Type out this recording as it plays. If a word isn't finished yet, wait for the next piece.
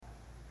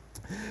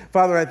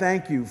Father, I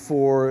thank you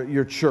for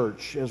your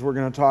church. As we're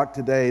going to talk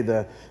today,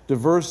 the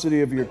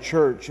diversity of your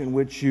church in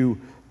which you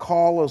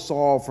call us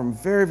all from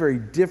very, very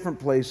different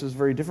places,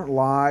 very different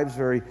lives,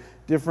 very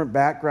different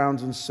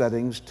backgrounds and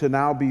settings to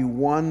now be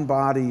one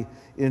body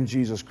in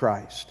Jesus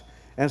Christ.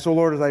 And so,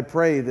 Lord, as I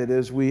pray that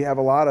as we have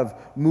a lot of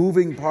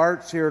moving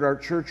parts here at our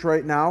church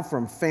right now,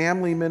 from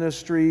family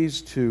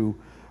ministries to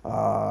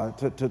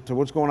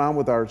what's going on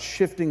with our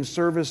shifting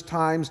service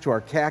times, to our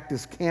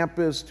Cactus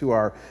campus, to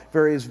our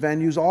various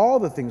venues, all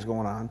the things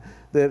going on,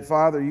 that,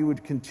 Father, you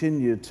would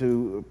continue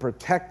to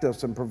protect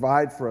us and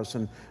provide for us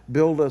and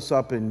build us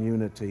up in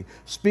unity.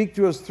 Speak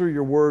to us through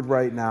your word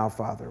right now,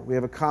 Father. We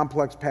have a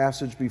complex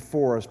passage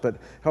before us, but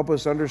help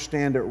us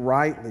understand it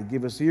rightly.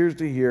 Give us ears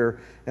to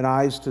hear and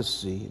eyes to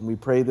see. And we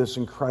pray this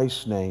in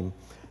Christ's name.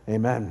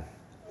 Amen.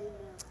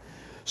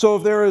 So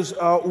if there is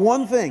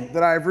one thing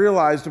that I've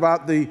realized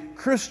about the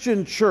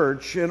Christian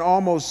church in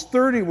almost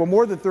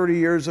more than 30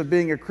 years of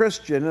being a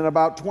Christian and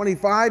about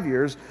 25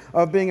 years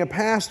of being a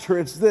pastor,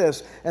 it's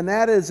this, and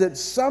that is that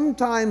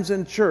sometimes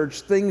in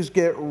church things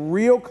get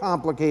real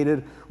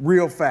complicated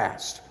real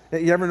fast.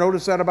 You ever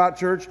notice that about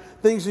church?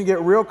 Things can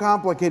get real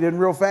complicated and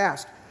real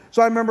fast.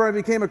 So I remember I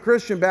became a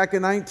Christian back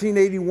in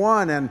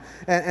 1981,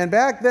 and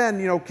back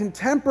then,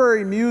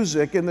 contemporary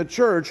music in the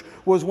church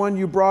was when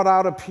you brought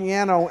out a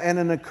piano and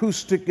an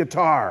acoustic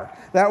guitar.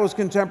 That was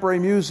contemporary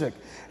music.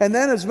 And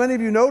then, as many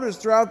of you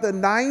noticed, throughout the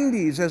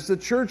 90s, as the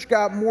church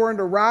got more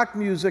into rock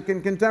music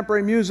and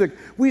contemporary music,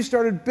 we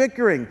started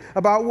bickering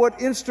about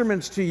what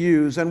instruments to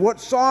use and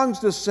what songs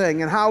to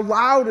sing and how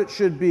loud it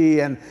should be.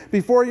 And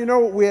before you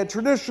know it, we had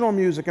traditional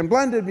music and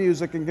blended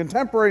music and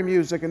contemporary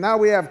music, and now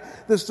we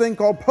have this thing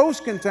called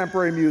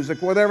post-contemporary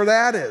music, whatever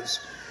that is.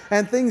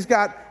 And things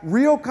got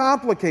real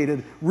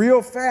complicated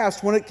real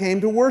fast when it came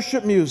to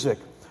worship music.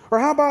 Or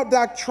how about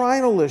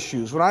doctrinal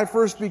issues? When I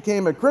first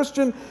became a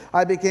Christian,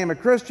 I became a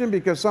Christian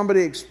because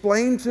somebody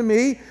explained to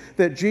me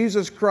that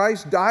Jesus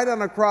Christ died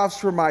on a cross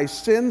for my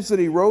sins, that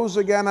he rose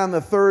again on the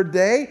third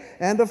day,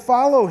 and to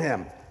follow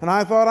him. And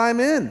I thought, I'm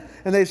in.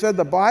 And they said,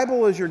 the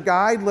Bible is your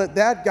guide, let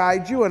that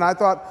guide you. And I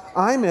thought,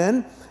 I'm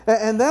in.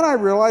 And then I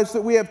realized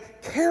that we have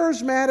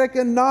charismatic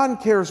and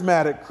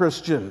non-charismatic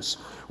Christians.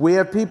 We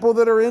have people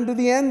that are into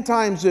the end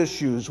times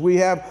issues. We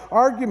have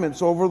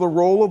arguments over the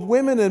role of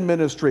women in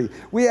ministry.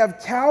 We have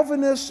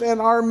Calvinists and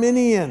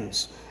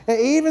Arminians. And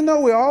even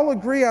though we all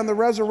agree on the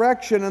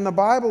resurrection and the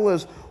Bible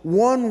is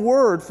one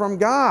word from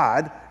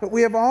God, but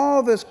we have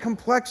all this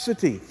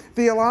complexity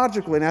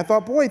theologically. And I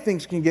thought, boy,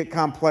 things can get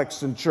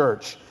complex in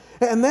church.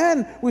 And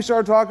then we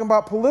started talking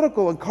about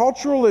political and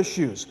cultural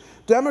issues.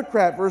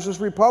 Democrat versus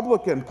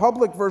Republican,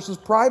 public versus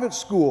private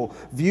school,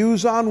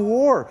 views on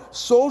war,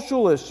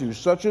 social issues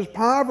such as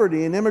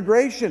poverty and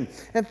immigration.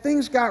 And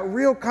things got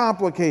real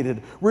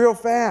complicated real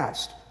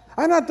fast.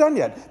 I'm not done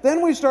yet.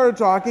 Then we started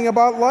talking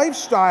about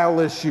lifestyle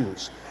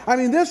issues. I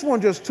mean, this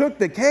one just took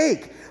the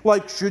cake.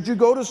 Like, should you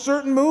go to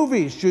certain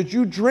movies? Should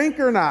you drink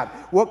or not?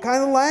 What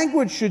kind of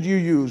language should you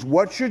use?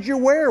 What should you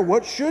wear?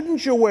 What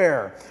shouldn't you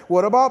wear?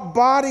 What about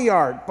body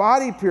art,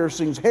 body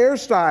piercings,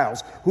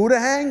 hairstyles? Who to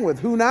hang with,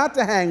 who not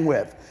to hang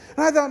with?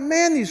 And I thought,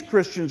 man, these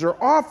Christians are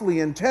awfully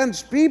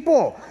intense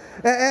people.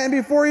 And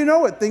before you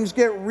know it, things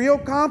get real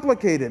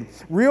complicated,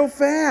 real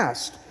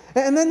fast.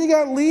 And then you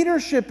got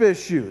leadership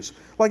issues.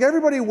 Like,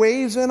 everybody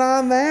weighs in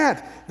on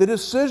that. The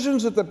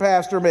decisions that the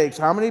pastor makes,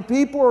 how many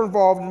people are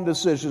involved in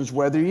decisions,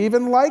 whether you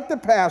even like the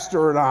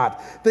pastor or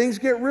not. Things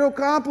get real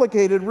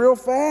complicated real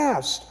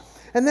fast.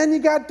 And then you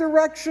got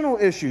directional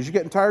issues. You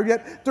getting tired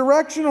yet?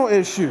 Directional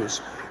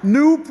issues.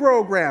 New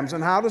programs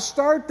and how to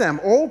start them.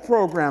 Old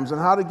programs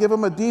and how to give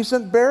them a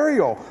decent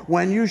burial.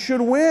 When you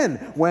should win.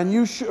 When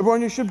you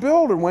should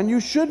build and when you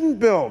shouldn't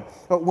build.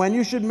 When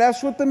you should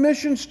mess with the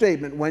mission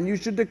statement. When you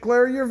should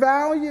declare your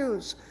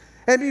values.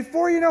 And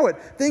before you know it,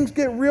 things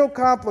get real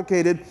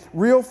complicated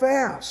real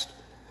fast.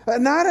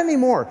 Not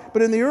anymore,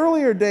 but in the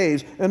earlier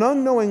days, an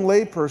unknowing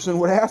layperson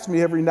would ask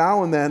me every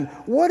now and then,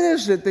 what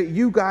is it that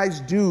you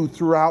guys do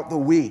throughout the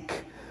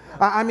week?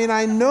 I mean,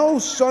 I know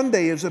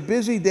Sunday is a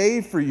busy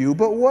day for you,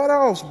 but what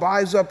else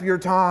buys up your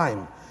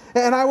time?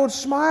 And I would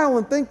smile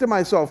and think to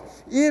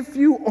myself, if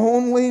you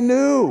only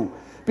knew.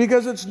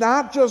 Because it's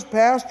not just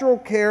pastoral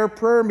care,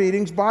 prayer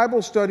meetings,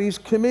 Bible studies,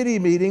 committee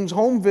meetings,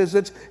 home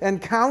visits, and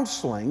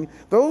counseling.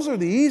 Those are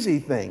the easy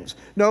things.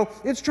 No,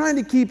 it's trying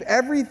to keep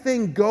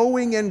everything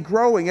going and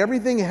growing,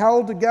 everything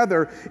held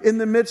together in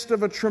the midst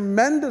of a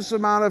tremendous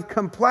amount of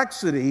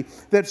complexity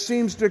that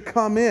seems to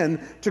come in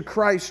to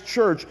Christ's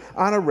church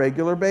on a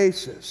regular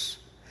basis.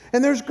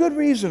 And there's good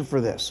reason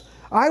for this.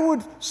 I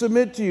would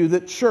submit to you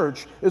that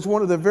church is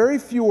one of the very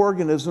few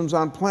organisms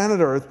on planet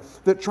Earth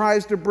that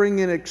tries to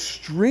bring an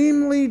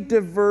extremely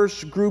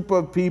diverse group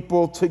of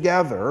people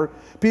together,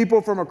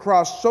 people from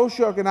across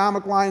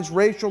socioeconomic lines,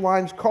 racial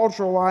lines,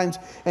 cultural lines,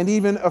 and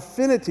even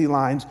affinity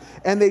lines,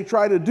 and they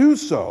try to do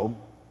so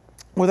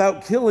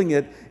without killing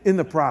it in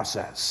the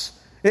process.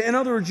 In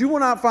other words, you will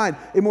not find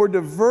a more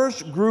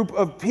diverse group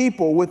of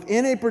people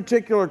within a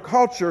particular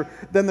culture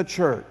than the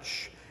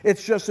church.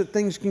 It's just that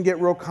things can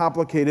get real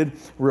complicated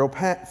real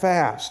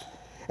fast.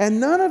 And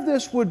none of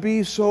this would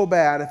be so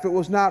bad if it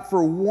was not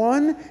for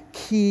one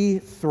key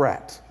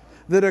threat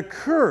that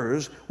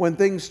occurs when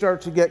things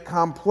start to get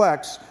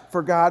complex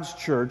for God's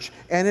church,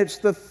 and it's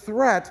the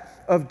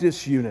threat of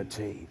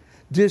disunity.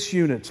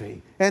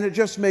 Disunity. And it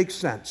just makes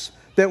sense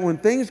that when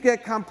things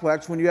get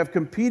complex, when you have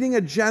competing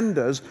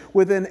agendas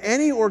within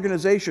any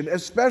organization,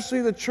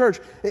 especially the church,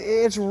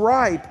 it's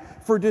ripe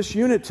for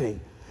disunity.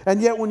 And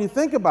yet when you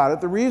think about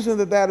it, the reason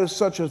that that is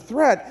such a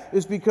threat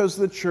is because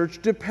the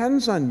church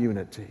depends on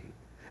unity.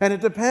 And it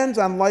depends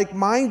on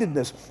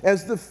like-mindedness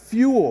as the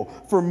fuel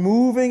for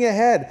moving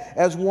ahead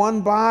as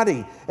one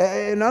body.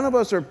 And none of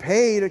us are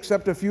paid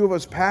except a few of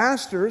us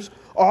pastors.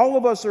 All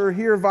of us are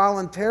here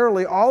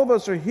voluntarily. All of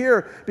us are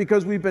here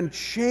because we've been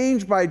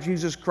changed by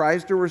Jesus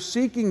Christ or we're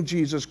seeking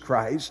Jesus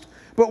Christ.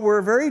 But we're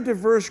a very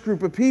diverse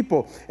group of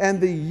people.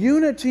 And the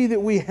unity that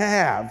we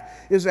have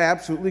is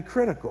absolutely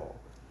critical.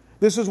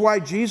 This is why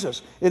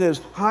Jesus, in his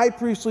high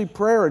priestly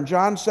prayer in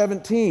John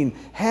 17,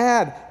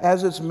 had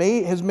as his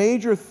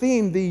major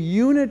theme the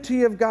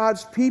unity of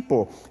God's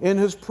people in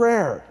his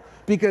prayer.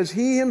 Because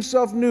he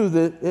himself knew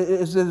that it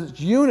is his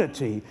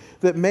unity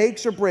that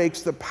makes or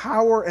breaks the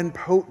power and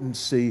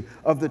potency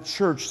of the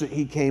church that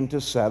he came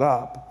to set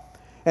up.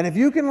 And if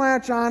you can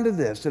latch on to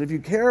this, and if you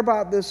care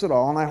about this at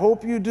all, and I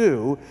hope you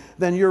do,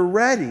 then you're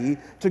ready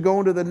to go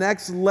into the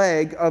next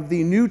leg of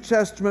the New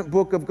Testament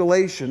book of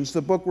Galatians,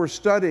 the book we're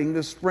studying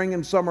this spring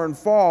and summer and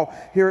fall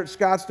here at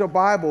Scottsdale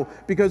Bible,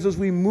 because as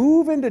we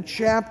move into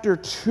chapter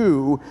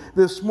 2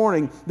 this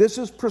morning, this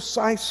is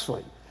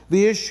precisely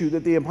the issue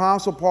that the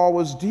Apostle Paul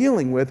was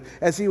dealing with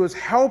as he was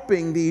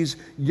helping these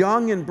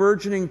young and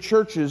burgeoning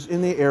churches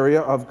in the area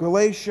of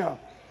Galatia.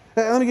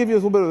 Let me give you a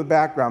little bit of the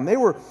background. They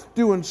were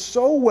doing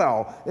so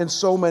well in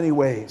so many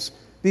ways.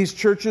 These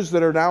churches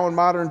that are now in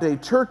modern-day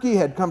Turkey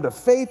had come to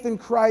faith in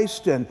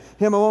Christ and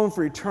Him alone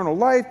for eternal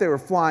life. They were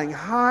flying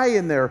high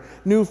in their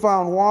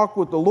newfound walk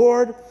with the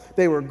Lord.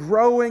 They were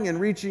growing and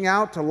reaching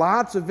out to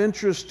lots of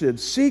interested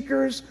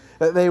seekers.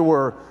 They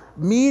were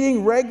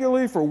meeting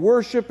regularly for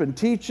worship and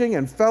teaching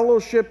and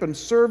fellowship and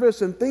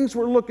service, and things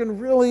were looking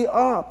really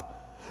up.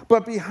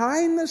 But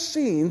behind the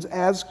scenes,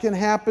 as can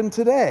happen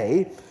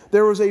today,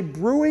 there was a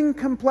brewing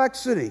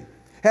complexity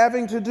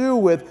having to do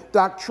with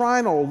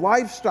doctrinal,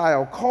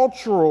 lifestyle,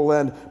 cultural,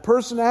 and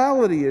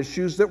personality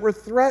issues that were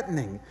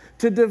threatening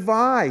to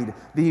divide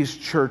these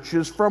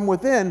churches from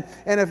within.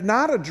 And if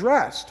not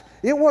addressed,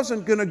 it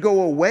wasn't going to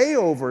go away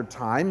over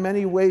time.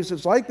 Many ways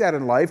it's like that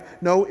in life.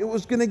 No, it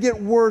was going to get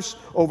worse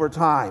over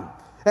time.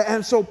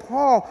 And so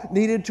Paul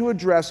needed to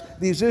address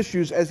these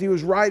issues as he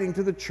was writing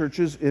to the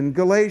churches in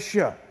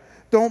Galatia.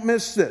 Don't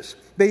miss this.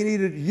 They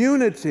needed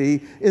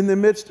unity in the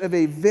midst of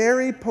a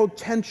very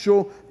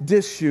potential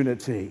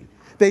disunity.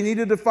 They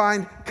needed to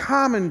find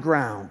common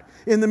ground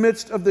in the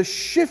midst of the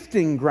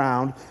shifting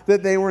ground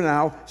that they were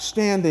now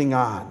standing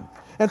on.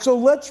 And so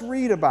let's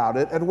read about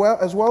it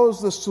as well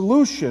as the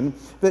solution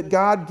that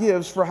God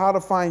gives for how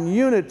to find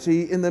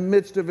unity in the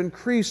midst of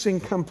increasing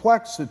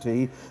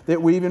complexity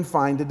that we even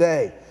find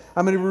today.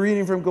 I'm going to be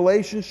reading from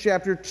Galatians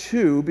chapter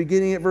 2,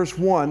 beginning at verse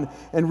 1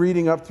 and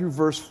reading up through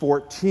verse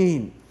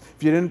 14.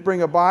 If you didn't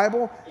bring a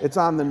Bible, it's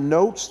on the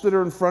notes that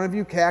are in front of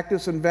you,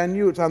 Cactus and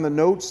Venue. It's on the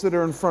notes that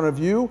are in front of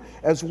you,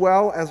 as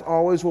well as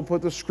always we'll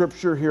put the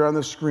scripture here on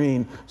the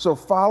screen. So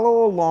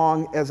follow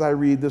along as I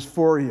read this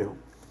for you.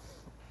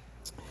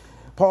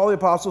 Paul the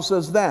Apostle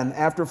says, "Then,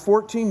 after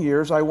 14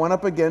 years, I went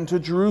up again to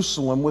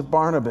Jerusalem with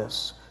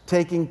Barnabas,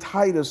 taking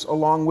Titus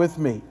along with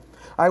me.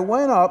 I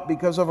went up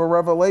because of a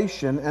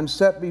revelation and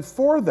set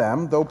before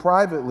them, though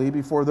privately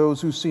before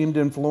those who seemed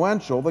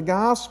influential, the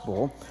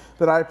gospel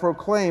that I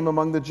proclaim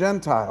among the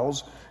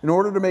Gentiles, in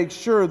order to make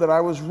sure that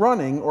I was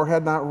running or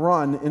had not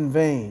run in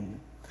vain.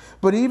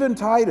 But even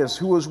Titus,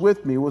 who was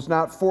with me, was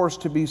not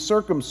forced to be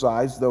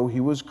circumcised, though he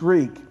was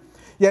Greek.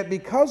 Yet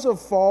because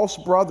of false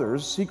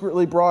brothers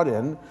secretly brought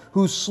in,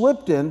 who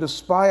slipped in to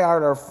spy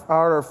out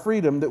our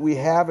freedom that we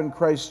have in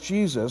Christ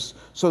Jesus,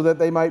 so that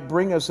they might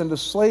bring us into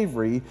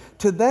slavery,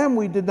 to them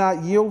we did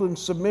not yield in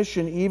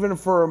submission even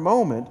for a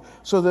moment,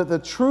 so that the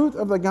truth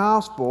of the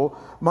gospel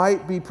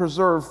might be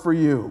preserved for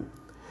you.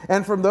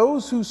 And from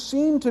those who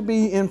seem to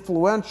be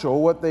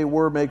influential, what they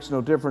were makes no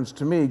difference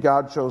to me.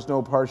 God shows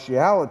no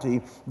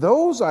partiality.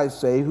 Those, I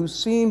say, who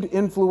seemed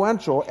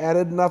influential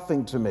added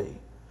nothing to me.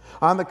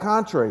 On the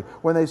contrary,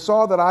 when they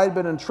saw that I had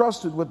been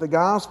entrusted with the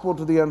gospel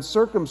to the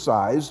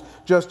uncircumcised,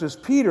 just as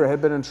Peter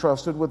had been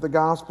entrusted with the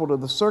gospel to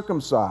the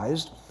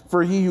circumcised,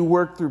 for he who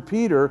worked through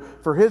Peter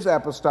for his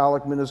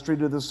apostolic ministry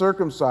to the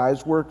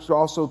circumcised works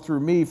also through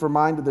me for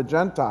mine to the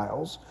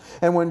Gentiles.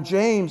 And when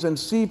James and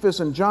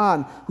Cephas and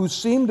John, who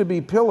seemed to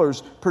be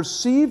pillars,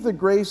 perceived the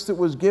grace that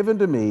was given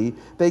to me,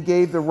 they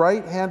gave the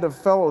right hand of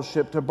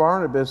fellowship to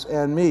Barnabas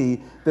and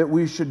me, that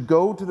we should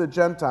go to the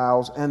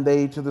Gentiles and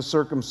they to the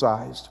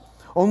circumcised.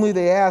 Only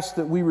they asked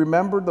that we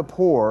remembered the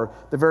poor,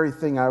 the very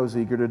thing I was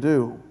eager to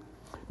do.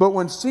 But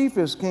when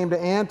Cephas came to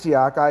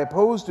Antioch, I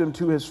opposed him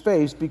to his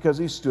face because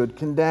he stood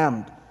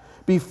condemned.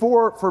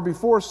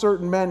 Before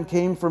certain men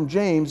came from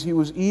James, he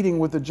was eating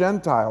with the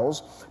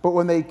Gentiles, but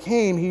when they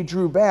came, he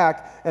drew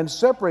back and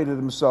separated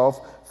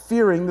himself,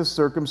 fearing the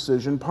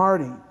circumcision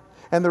party.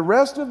 And the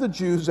rest of the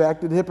Jews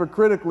acted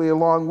hypocritically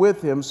along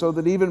with him, so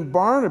that even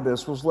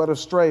Barnabas was led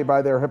astray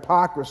by their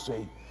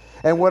hypocrisy.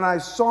 And when I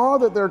saw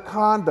that their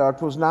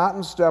conduct was not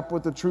in step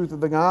with the truth of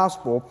the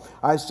gospel,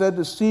 I said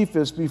to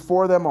Cephas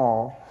before them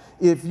all,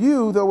 if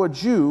you, though a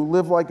Jew,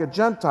 live like a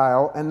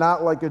Gentile and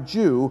not like a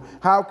Jew,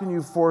 how can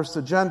you force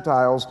the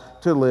Gentiles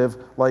to live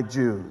like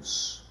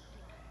Jews?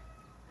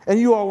 And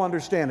you all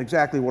understand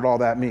exactly what all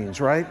that means,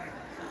 right?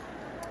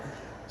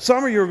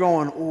 Some of you are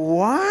going,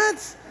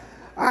 what?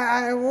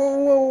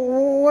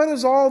 What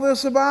is all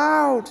this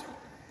about?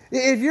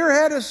 If your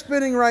head is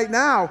spinning right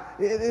now,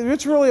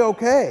 it's really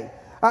okay.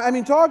 I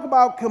mean, talk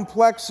about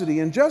complexity.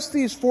 In just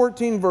these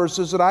 14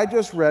 verses that I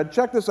just read,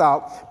 check this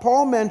out.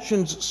 Paul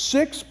mentions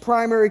 6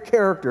 primary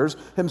characters,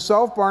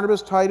 himself,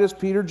 Barnabas, Titus,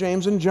 Peter,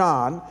 James, and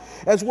John,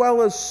 as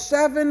well as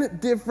 7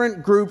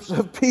 different groups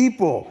of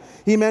people.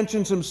 He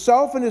mentions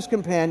himself and his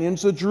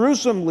companions, the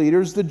Jerusalem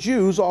leaders, the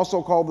Jews,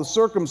 also called the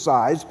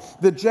circumcised,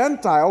 the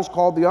Gentiles,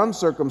 called the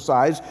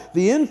uncircumcised,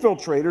 the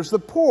infiltrators, the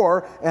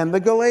poor, and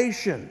the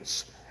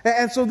Galatians.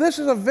 And so this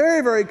is a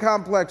very, very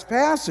complex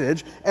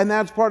passage, and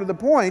that's part of the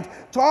point,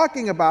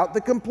 talking about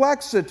the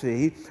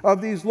complexity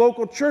of these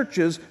local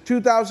churches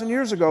 2,000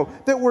 years ago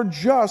that were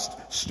just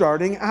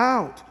starting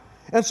out.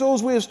 And so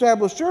as we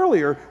established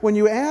earlier, when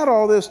you add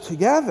all this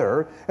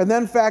together and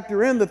then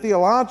factor in the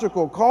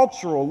theological,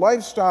 cultural,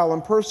 lifestyle,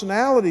 and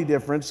personality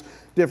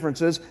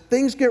differences,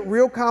 things get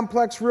real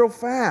complex real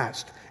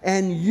fast,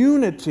 and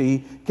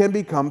unity can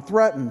become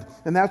threatened.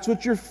 And that's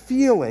what you're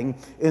feeling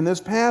in this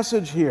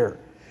passage here.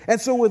 And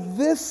so with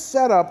this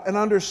setup and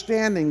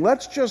understanding,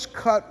 let's just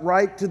cut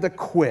right to the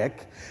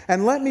quick,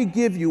 and let me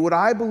give you what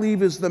I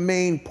believe is the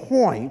main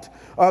point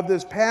of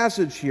this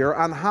passage here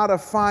on how to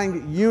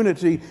find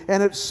unity,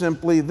 and it's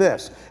simply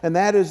this, and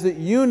that is that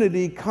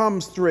unity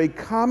comes through a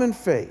common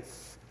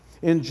faith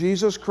in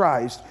Jesus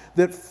Christ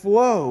that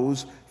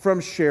flows from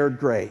shared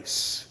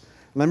grace.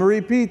 Let me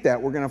repeat that.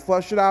 We're going to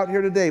flesh it out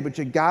here today, but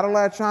you got to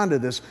latch onto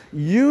this.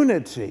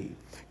 Unity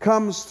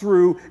comes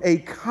through a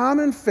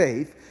common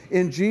faith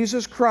in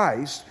Jesus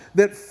Christ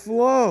that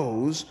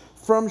flows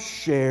from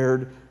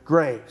shared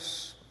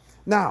grace.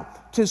 Now,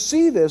 to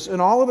see this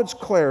in all of its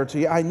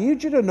clarity, I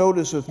need you to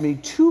notice with me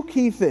 2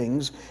 key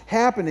things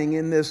happening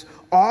in this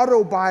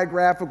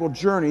autobiographical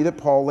journey that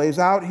Paul lays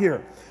out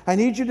here. I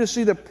need you to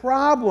see the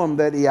problem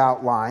that he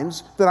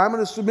outlines, that I'm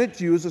going to submit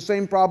to you is the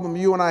same problem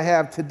you and I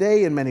have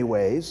today in many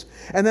ways,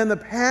 and then the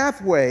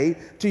pathway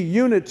to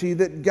unity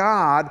that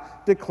God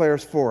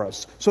declares for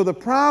us. So the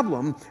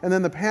problem, and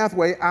then the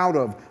pathway out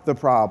of the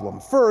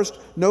problem. First,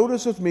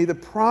 notice with me the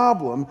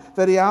problem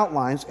that he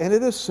outlines, and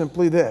it is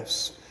simply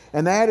this,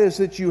 and that is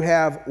that you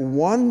have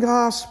one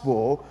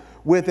gospel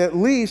with at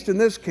least, in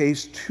this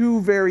case,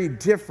 2 very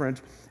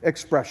different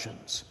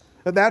expressions.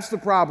 That's the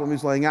problem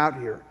he's laying out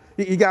here.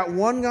 You got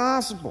one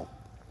gospel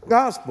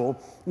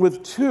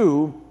with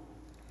 2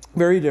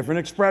 very different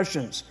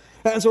expressions.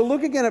 And so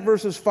look again at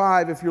verses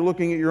 5 if you're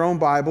looking at your own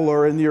Bible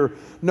or in your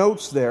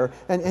notes there,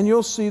 and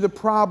you'll see the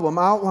problem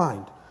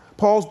outlined.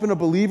 Paul's been a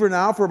believer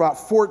now for about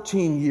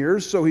 14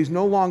 years, so he's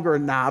no longer a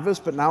novice,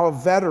 but now a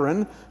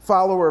veteran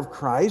follower of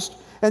Christ.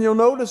 And you'll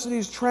notice that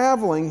he's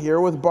traveling here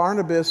with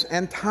Barnabas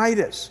and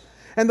Titus.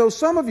 And though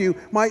some of you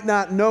might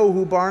not know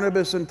who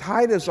Barnabas and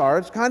Titus are,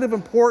 it's kind of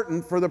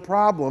important for the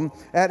problem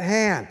at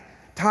hand.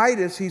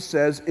 Titus, he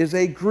says, is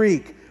a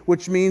Greek,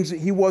 which means that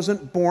he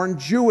wasn't born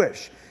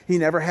Jewish. He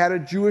never had a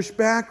Jewish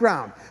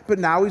background, but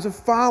now he's a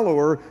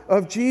follower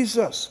of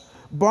Jesus.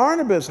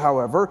 Barnabas,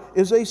 however,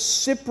 is a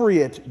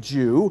Cypriot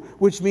Jew,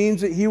 which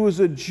means that he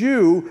was a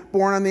Jew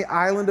born on the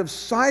island of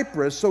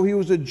Cyprus, so he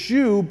was a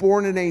Jew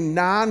born in a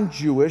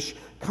non-Jewish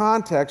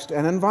context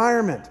and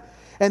environment.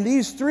 And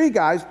these 3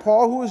 guys,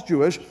 Paul, who is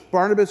Jewish,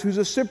 Barnabas, who's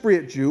a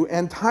Cypriot Jew,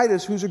 and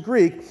Titus, who's a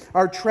Greek,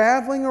 are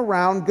traveling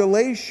around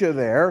Galatia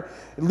there,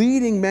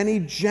 leading many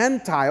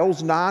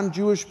Gentiles,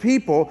 non-Jewish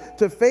people,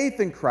 to faith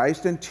in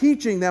Christ and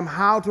teaching them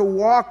how to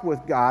walk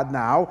with God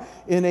now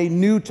in a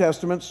New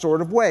Testament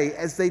sort of way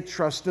as they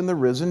trust in the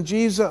risen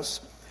Jesus.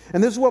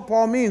 And this is what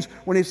Paul means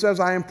when he says,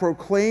 I am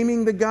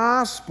proclaiming the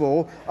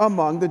gospel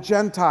among the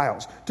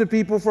Gentiles, to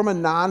people from a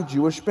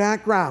non-Jewish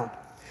background.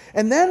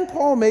 And then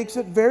Paul makes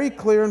it very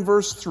clear in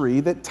verse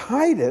 3 that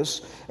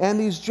Titus and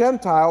these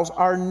Gentiles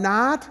are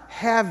not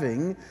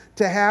having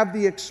to have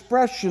the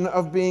expression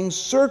of being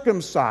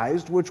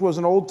circumcised, which was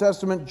an Old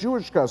Testament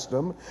Jewish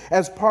custom,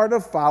 as part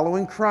of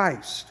following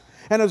Christ.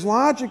 And his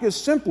logic is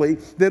simply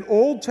that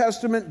Old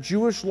Testament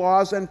Jewish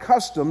laws and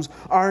customs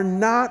are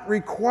not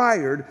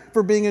required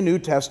for being a New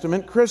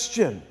Testament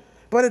Christian.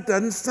 But it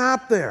doesn't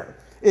stop there.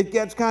 It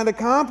gets kind of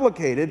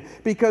complicated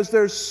because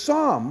there's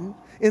some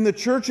in the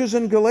churches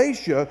in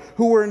Galatia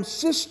who were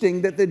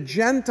insisting that the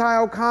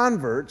Gentile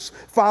converts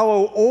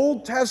follow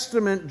Old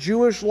Testament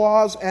Jewish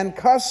laws and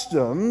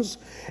customs,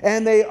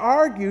 and they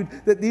argued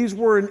that these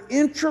were an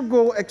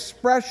integral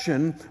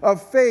expression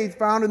of faith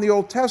found in the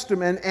Old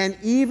Testament and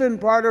even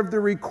part of the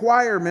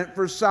requirement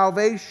for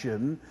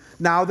salvation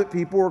now that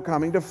people were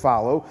coming to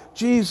follow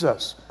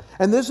Jesus.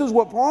 And this is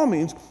what Paul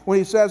means when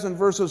he says in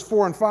verses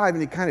 4 and 5,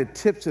 and he kind of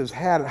tips his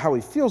hat at how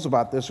he feels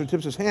about this, or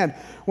tips his hand,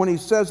 when he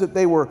says that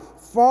they were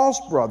false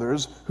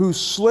brothers who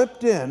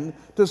slipped in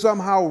to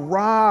somehow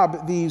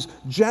rob these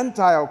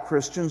Gentile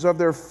Christians of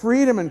their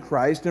freedom in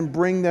Christ and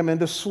bring them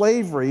into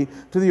slavery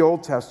to the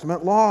Old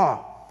Testament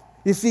law.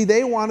 You see,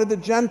 they wanted the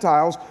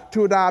Gentiles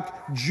to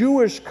adopt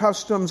Jewish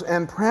customs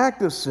and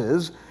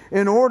practices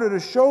in order to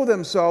show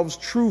themselves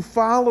true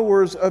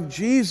followers of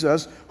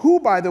Jesus, who,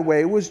 by the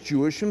way, was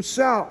Jewish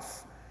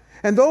himself.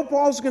 And though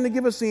Paul's going to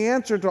give us the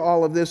answer to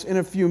all of this in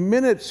a few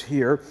minutes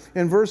here,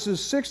 in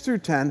verses 6 through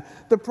 10,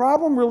 the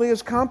problem really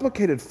is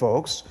complicated,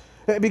 folks,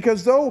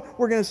 because though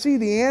we're going to see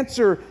the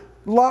answer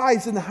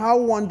lies in how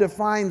one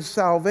defines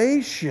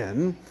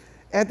salvation,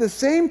 at the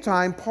same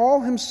time, Paul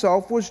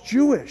himself was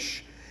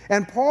Jewish.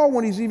 And Paul,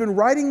 when he's even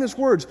writing these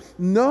words,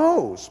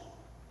 knows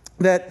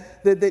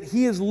that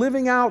he is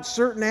living out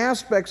certain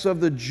aspects of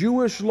the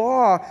Jewish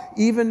law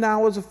even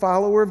now as a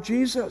follower of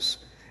Jesus.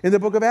 In the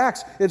book of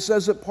Acts, it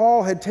says that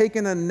Paul had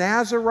taken a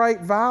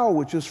Nazirite vow,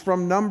 which is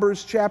from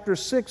Numbers chapter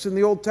 6 in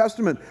the Old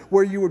Testament,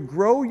 where you would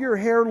grow your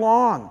hair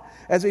long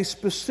as a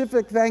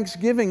specific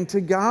thanksgiving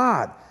to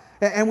God.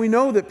 And we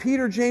know that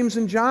Peter, James,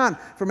 and John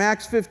from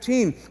Acts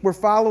 15 were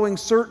following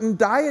certain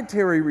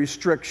dietary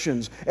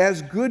restrictions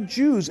as good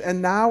Jews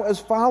and now as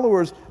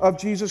followers of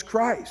Jesus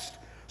Christ.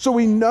 So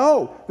we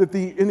know that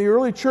in the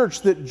early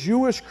church that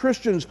Jewish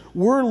Christians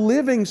were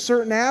living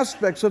certain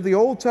aspects of the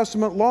Old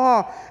Testament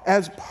law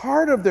as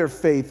part of their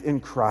faith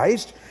in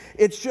Christ.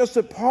 It's just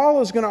that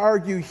Paul is going to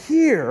argue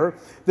here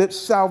that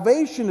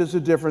salvation is a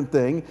different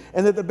thing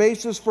and that the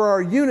basis for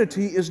our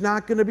unity is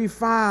not going to be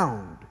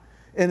found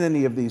in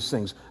any of these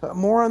things.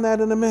 More on that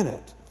in a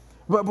minute.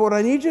 But what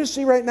I need you to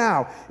see right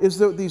now is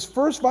that these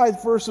first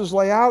 5 verses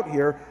lay out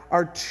here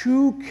are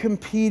two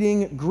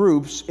competing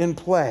groups in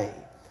play.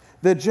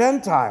 The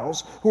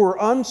Gentiles, who are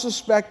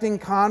unsuspecting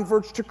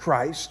converts to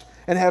Christ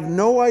and have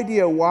no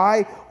idea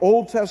why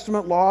Old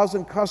Testament laws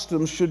and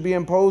customs should be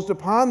imposed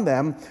upon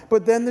them,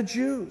 but then the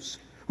Jews,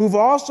 who've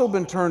also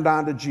been turned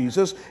on to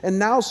Jesus and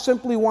now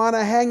simply want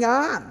to hang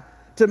on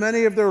to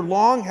many of their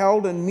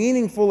long-held and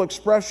meaningful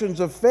expressions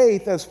of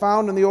faith as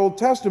found in the Old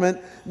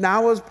Testament,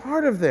 now as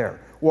part of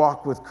their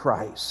walk with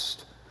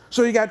Christ.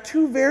 So you got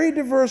two very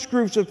diverse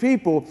groups of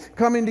people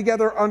coming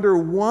together under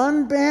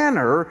one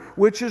banner,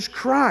 which is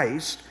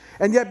Christ.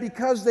 And yet,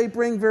 because they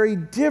bring very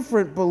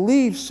different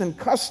beliefs and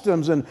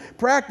customs and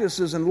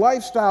practices and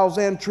lifestyles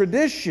and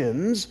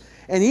traditions,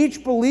 and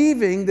each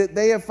believing that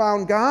they have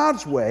found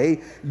God's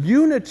way,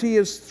 unity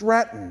is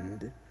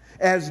threatened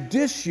as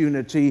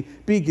disunity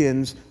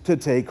begins to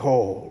take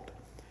hold.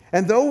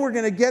 And though we're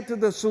going to get to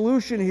the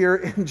solution here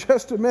in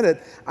just a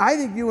minute, I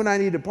think you and I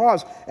need to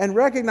pause and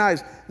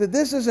recognize that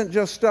this isn't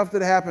just stuff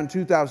that happened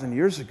 2,000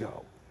 years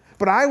ago.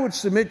 But I would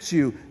submit to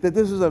you that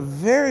this is a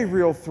very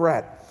real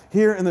threat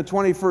here in the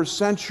 21st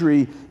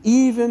century,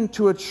 even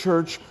to a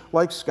church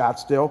like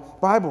Scottsdale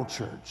Bible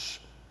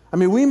Church. I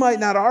mean, we might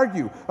not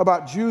argue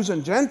about Jews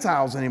and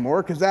Gentiles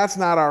anymore because that's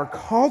not our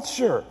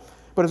culture.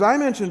 But as I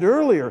mentioned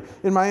earlier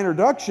in my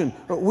introduction,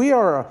 we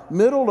are a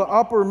middle to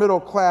upper middle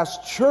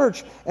class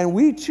church, and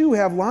we too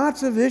have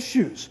lots of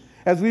issues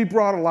as we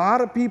brought a lot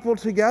of people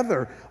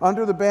together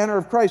under the banner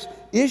of Christ,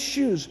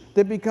 issues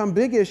that become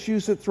big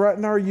issues that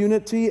threaten our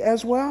unity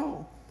as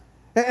well.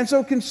 And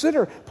so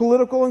consider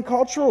political and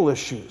cultural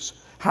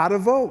issues, how to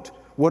vote,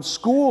 what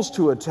schools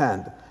to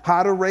attend,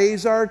 how to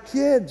raise our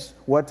kids,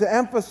 what to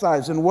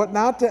emphasize and what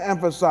not to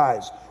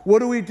emphasize. What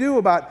do we do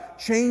about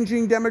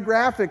changing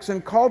demographics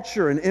and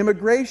culture and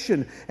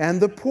immigration and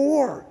the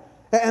poor?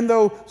 And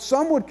though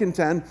some would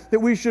contend that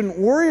we shouldn't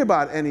worry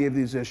about any of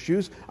these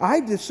issues, I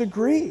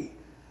disagree.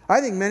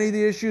 I think many of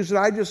the issues that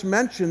I just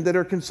mentioned that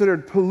are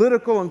considered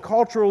political and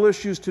cultural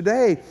issues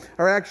today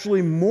are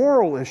actually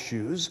moral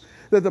issues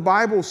that the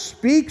Bible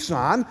speaks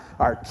on: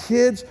 our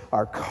kids,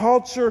 our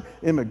culture,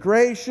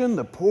 immigration,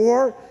 the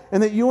poor,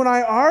 and that you and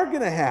I are going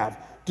to have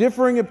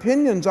differing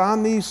opinions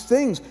on these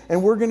things,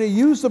 and we're going to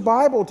use the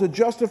Bible to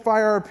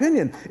justify our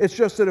opinion. It's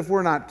just that if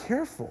we're not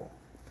careful,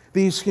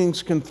 these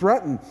things can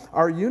threaten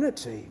our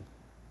unity.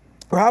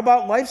 Or how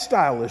about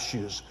lifestyle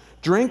issues?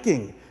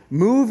 Drinking,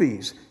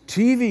 movies,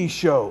 TV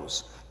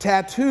shows,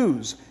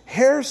 tattoos,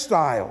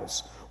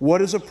 hairstyles.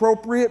 What is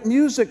appropriate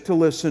music to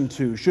listen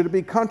to? Should it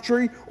be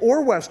country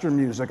or Western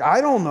music?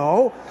 I don't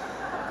know.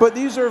 But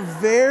these are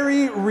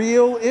very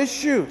real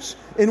issues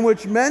in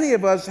which many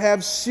of us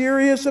have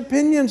serious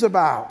opinions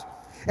about.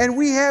 And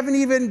we haven't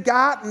even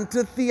gotten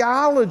to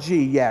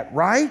theology yet,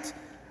 right?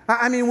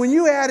 I mean, when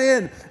you add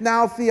in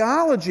now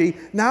theology,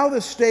 now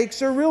the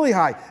stakes are really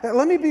high.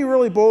 Let me be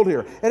really bold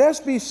here. At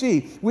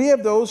SBC, we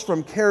have those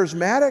from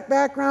charismatic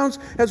backgrounds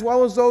as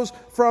well as those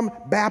from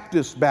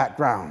Baptist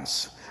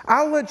backgrounds.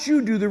 I'll let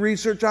you do the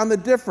research on the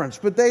difference,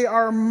 but they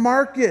are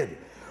marked.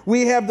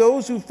 We have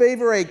those who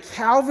favor a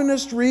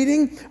Calvinist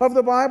reading of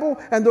the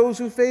Bible and those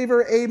who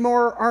favor a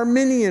more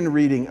Arminian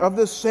reading of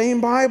the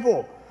same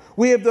Bible.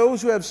 We have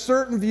those who have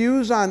certain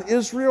views on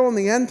Israel and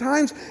the end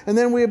times, and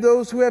then we have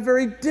those who have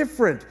very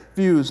different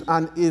views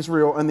on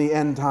Israel and the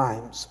end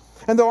times.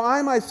 And though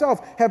I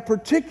myself have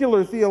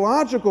particular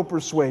theological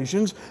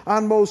persuasions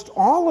on most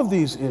all of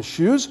these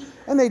issues,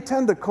 and they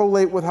tend to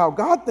collate with how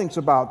God thinks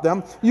about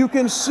them, you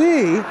can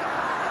see,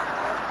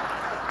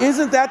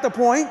 isn't that the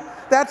point?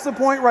 That's the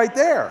point right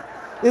there,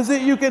 is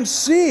that you can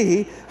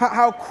see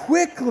how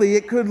quickly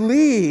it could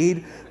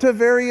lead to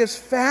various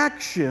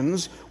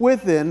factions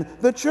within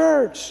the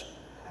church.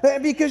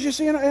 Because you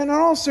see, in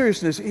all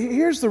seriousness,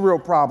 here's the real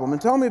problem,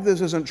 and tell me if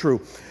this isn't true.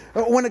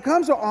 When it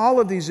comes to all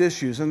of these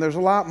issues, and there's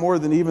a lot more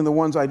than even the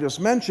ones I just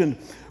mentioned,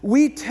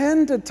 we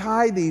tend to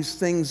tie these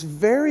things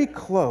very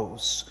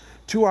close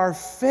to our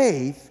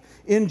faith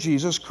in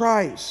Jesus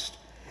Christ.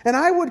 And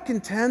I would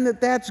contend that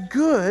that's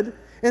good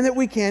and that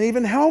we can't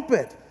even help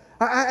it.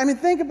 I mean,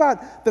 think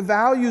about the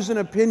values and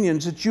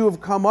opinions that you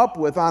have come up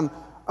with on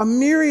a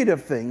myriad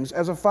of things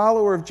as a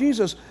follower of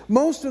Jesus.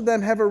 Most of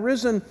them have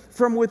arisen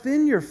from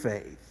within your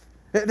faith.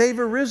 They've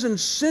arisen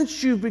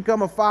since you've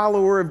become a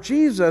follower of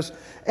Jesus,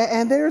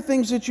 and they're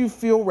things that you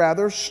feel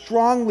rather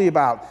strongly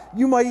about.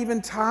 You might even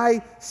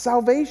tie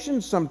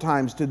salvation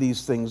sometimes to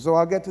these things, though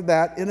I'll get to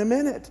that in a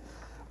minute.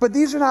 But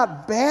these are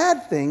not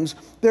bad things,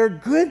 they're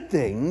good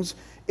things.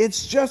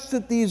 It's just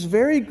that these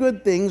very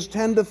good things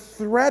tend to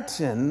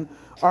threaten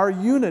our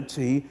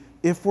unity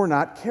if we're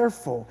not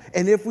careful,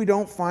 and if we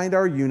don't find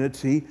our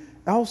unity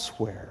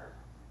elsewhere.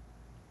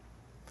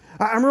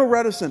 I'm real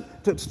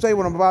reticent to say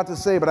what I'm about to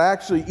say, but I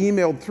actually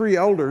emailed 3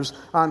 elders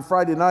on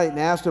Friday night and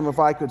asked them if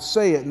I could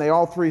say it, and they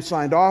all 3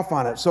 signed off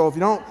on it. So if you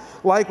don't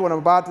like what I'm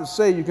about to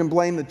say, you can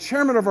blame the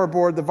chairman of our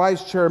board, the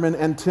vice chairman,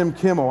 and Tim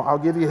Kimmel. I'll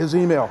give you his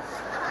email.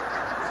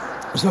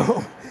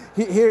 So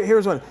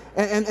here's one.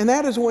 And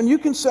that is when you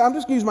can say, I'm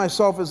just going to use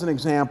myself as an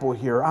example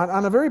here.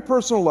 On a very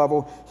personal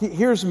level,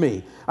 here's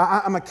me.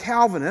 I'm a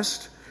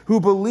Calvinist who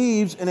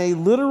believes in a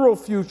literal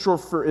future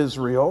for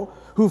Israel,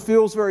 who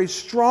feels very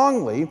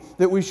strongly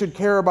that we should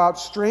care about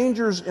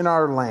strangers in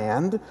our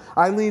land.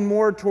 I lean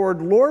more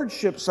toward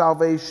lordship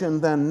salvation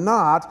than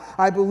not.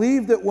 I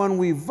believe that when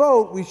we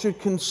vote, we should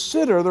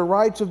consider the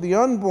rights of the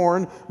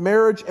unborn,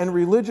 marriage, and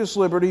religious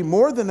liberty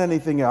more than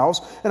anything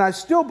else. And I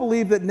still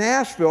believe that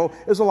Nashville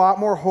is a lot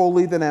more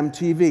holy than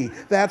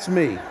MTV. That's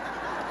me.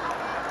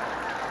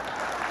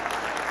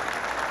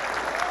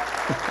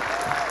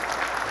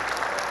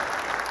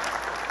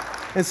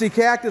 And see,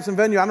 Cactus and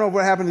Venue, I don't know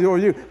what happened to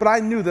you, but I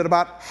knew that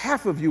about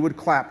half of you would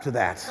clap to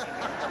that.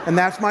 And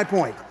that's my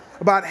point.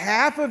 About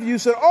half of you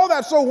said, oh,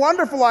 that's so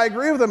wonderful, I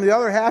agree with them. The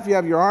other half, you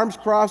have your arms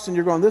crossed and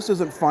you're going, this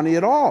isn't funny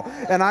at all.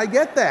 And I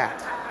get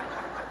that.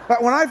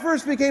 But when I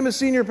first became a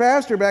senior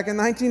pastor back in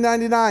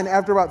 1999,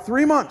 after about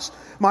 3 months,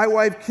 my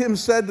wife Kim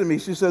said to me,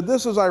 she said,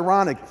 this is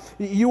ironic.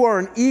 You are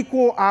an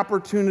equal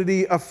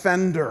opportunity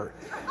offender.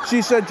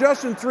 She said,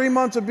 just in 3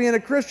 months of being a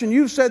Christian,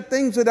 you've said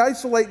things that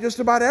isolate just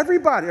about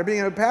everybody, or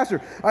being a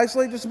pastor,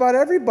 isolate just about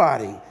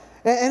everybody.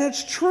 And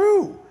it's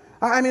true.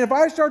 I mean, if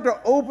I start to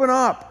open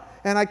up,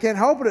 and I can't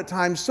help it at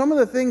times, some of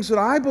the things that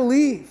I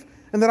believe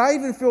and that I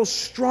even feel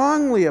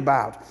strongly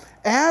about,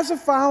 as a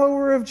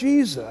follower of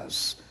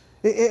Jesus,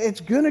 it's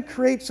going to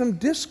create some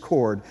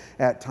discord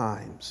at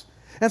times.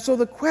 And so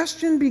the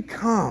question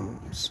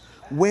becomes,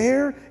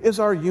 where is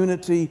our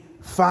unity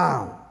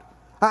found?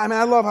 I mean,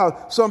 I love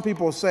how some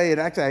people say it.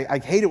 Actually, I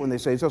hate it when they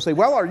say it. They'll say,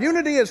 well, our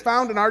unity is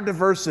found in our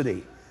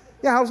diversity.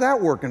 Yeah, how's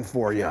that working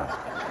for you?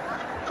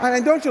 I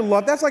mean, don't you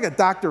love, that's like a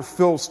Dr.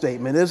 Phil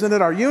statement, isn't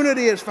it? Our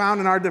unity is found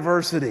in our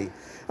diversity.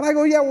 And I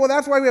go, yeah, well,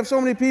 that's why we have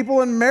so many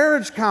people in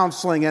marriage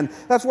counseling, and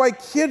that's why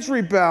kids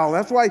rebel,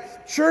 that's why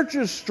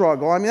churches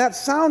struggle. I mean, that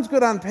sounds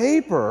good on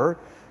paper,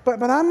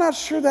 but I'm not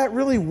sure that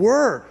really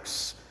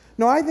works.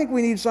 No, I think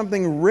we need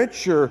something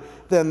richer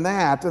than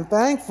that, and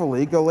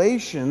thankfully,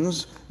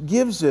 Galatians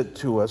gives it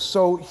to us.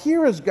 So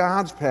here is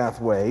God's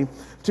pathway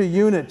to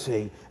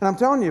unity. And I'm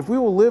telling you, if we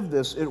will live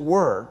this, it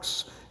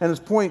works. And it's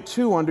point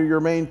 2 under your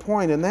main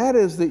point, and that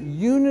is that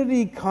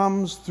unity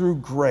comes through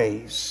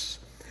grace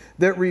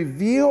that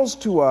reveals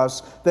to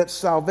us that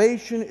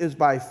salvation is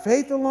by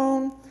faith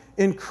alone,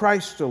 in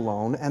Christ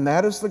alone, and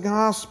that is the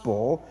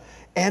gospel.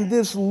 And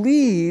this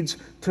leads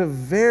to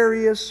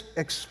various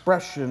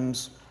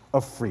expressions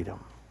of freedom.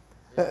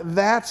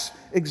 That's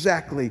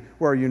exactly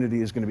where our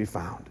unity is going to be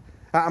found.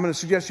 I'm going to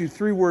suggest to you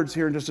 3 words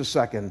here in just a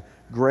second: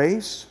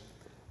 grace,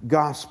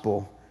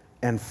 gospel,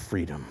 and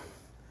freedom.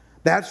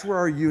 That's where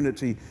our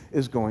unity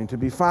is going to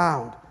be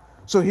found.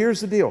 So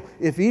here's the deal.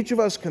 If each of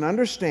us can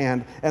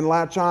understand and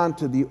latch on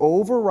to the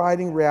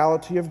overriding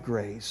reality of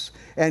grace,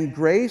 and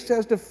grace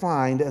as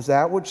defined as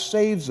that which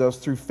saves us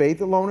through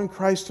faith alone in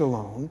Christ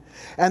alone,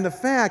 and the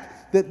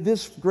fact that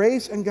this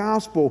grace and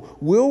gospel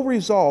will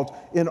result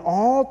in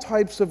all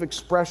types of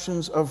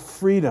expressions of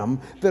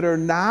freedom that are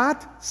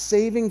not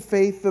saving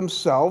faith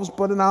themselves,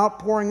 but an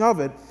outpouring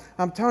of it,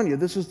 I'm telling you,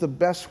 this is the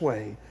best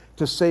way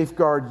to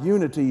safeguard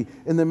unity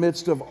in the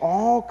midst of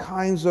all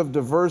kinds of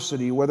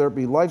diversity, whether it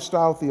be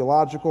lifestyle,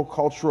 theological,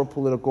 cultural,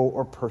 political,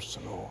 or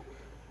personal.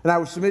 And I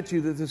would submit to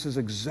you that this is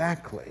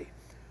exactly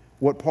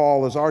what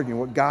Paul is arguing,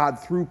 what God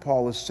through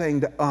Paul is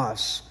saying to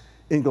us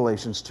in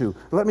Galatians 2.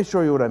 Let me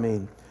show you what I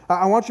mean.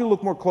 I want you to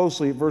look more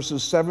closely at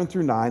verses 7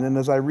 through 9, and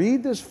as I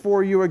read this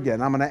for you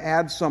again, I'm going to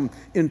add some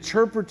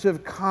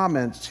interpretive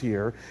comments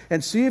here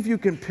and see if you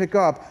can pick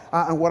up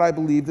on what I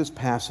believe this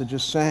passage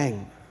is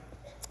saying.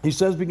 He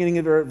says, beginning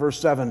at verse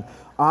 7,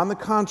 on the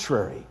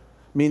contrary,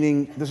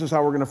 meaning this is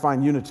how we're going to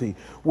find unity,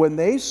 when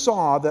they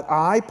saw that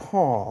I,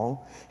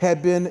 Paul,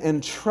 had been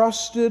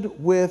entrusted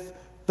with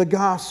the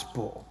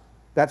gospel,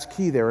 that's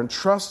key there,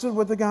 entrusted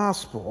with the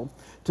gospel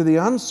to the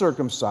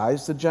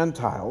uncircumcised, the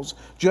Gentiles,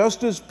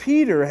 just as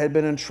Peter had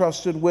been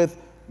entrusted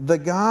with the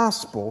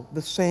gospel,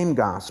 the same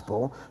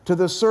gospel, to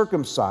the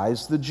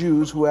circumcised, the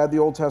Jews who had the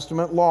Old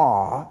Testament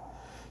law.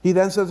 He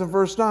then says in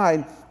verse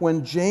 9,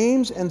 when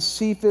James and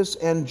Cephas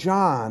and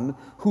John,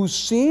 who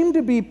seemed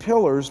to be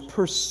pillars,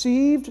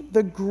 perceived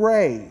the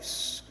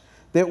grace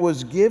that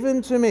was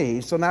given to me.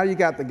 So now you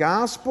got the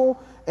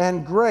gospel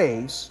and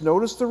grace.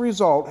 Notice the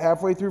result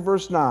halfway through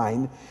verse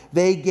 9.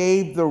 They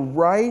gave the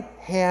right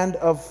hand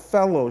of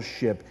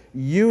fellowship,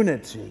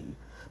 unity,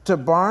 to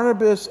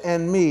Barnabas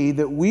and me,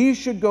 that we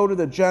should go to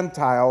the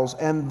Gentiles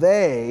and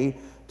they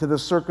to the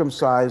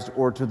circumcised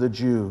or to the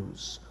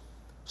Jews.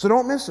 So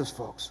don't miss this,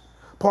 folks.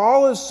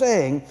 Paul is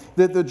saying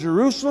that the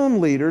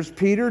Jerusalem leaders,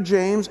 Peter,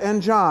 James,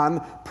 and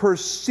John,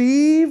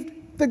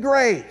 perceived the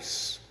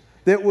grace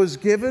that was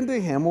given to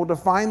him. We'll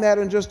define that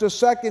in just a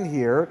second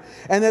here.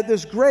 And that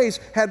this grace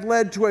had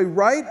led to a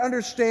right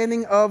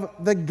understanding of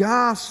the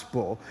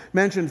gospel.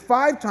 Mentioned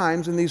 5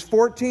 times in these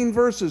 14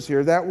 verses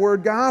here, that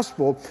word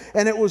gospel.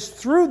 And it was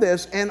through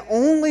this, and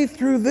only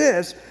through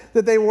this,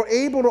 that they were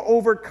able to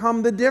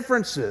overcome the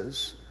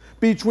differences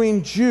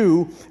between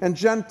Jew and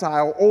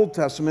Gentile, Old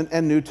Testament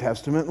and New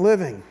Testament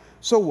living.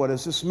 So what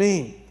does this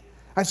mean?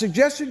 I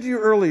suggested to you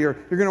earlier,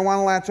 you're going to want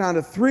to latch on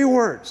to 3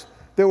 words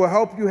that will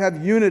help you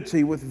have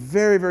unity with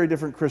very, very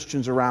different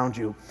Christians around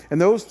you.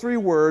 And those 3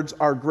 words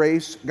are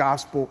grace,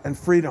 gospel, and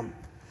freedom.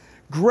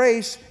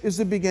 Grace is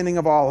the beginning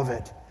of all of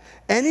it.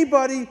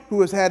 Anybody who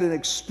has had an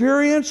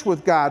experience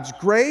with God's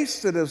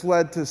grace that has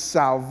led to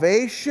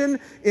salvation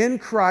in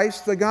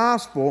Christ, the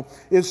gospel,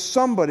 is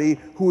somebody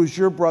who is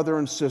your brother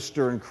and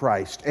sister in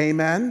Christ.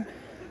 Amen?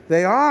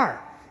 They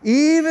are.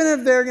 Even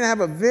if they're going to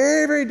have a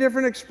very, very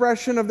different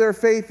expression of their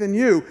faith in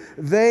you,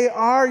 they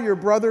are your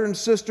brother and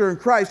sister in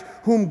Christ,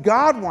 whom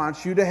God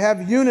wants you to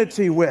have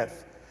unity with.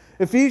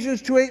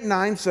 Ephesians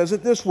 2:8-9 says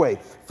it this way,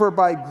 for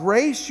by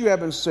grace you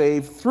have been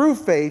saved through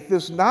faith,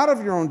 this not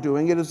of your own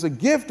doing, it is the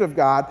gift of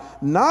God,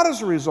 not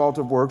as a result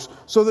of works,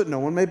 so that no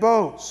one may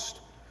boast.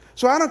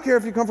 So I don't care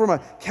if you come from a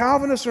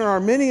Calvinist or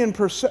Arminian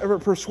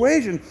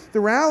persuasion, the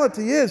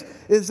reality is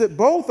that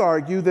both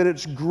argue that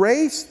it's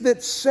grace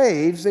that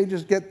saves. They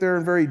just get there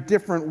in very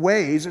different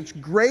ways. It's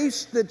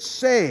grace that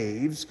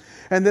saves,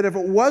 and that if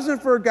it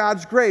wasn't for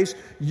God's grace,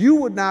 you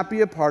would not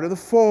be a part of the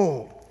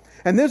fold.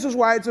 And this is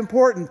why it's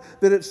important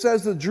that it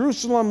says the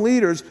Jerusalem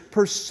leaders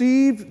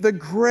perceived the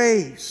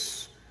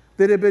grace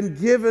that had been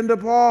given to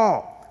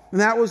Paul.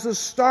 And that was the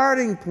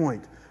starting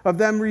point of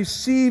them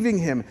receiving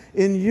him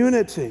in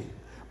unity.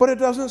 But it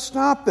doesn't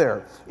stop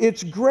there.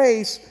 It's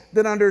grace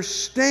that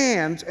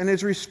understands and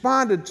is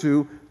responded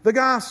to the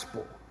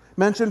gospel.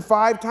 Mentioned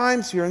 5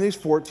 times here in these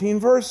 14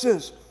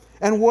 verses.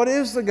 And what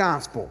is the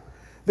gospel?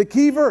 The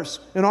key verse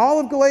in all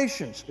of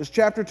Galatians is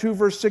chapter 2,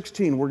 verse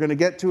 16. We're going to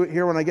get to it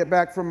here when I get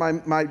back from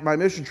my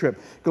mission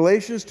trip.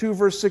 Galatians 2,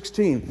 verse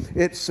 16.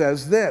 It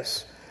says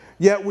this,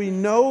 yet we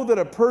know that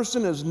a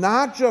person is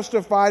not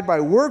justified by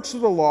works of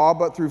the law,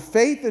 but through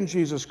faith in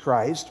Jesus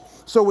Christ.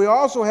 So we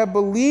also have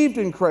believed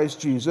in Christ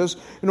Jesus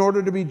in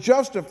order to be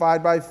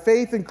justified by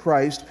faith in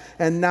Christ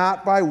and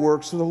not by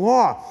works of the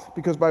law.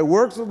 Because by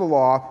works of the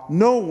law,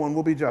 no one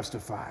will be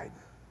justified.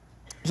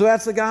 So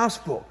that's the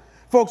gospel.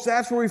 Folks,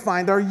 that's where we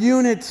find our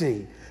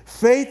unity.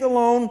 Faith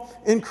alone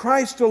in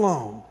Christ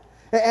alone.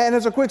 And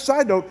as a quick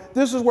side note,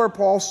 this is where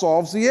Paul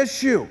solves the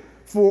issue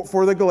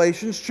for the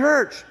Galatians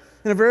church.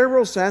 In a very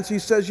real sense, he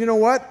says, you know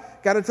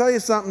what? Got to tell you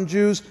something,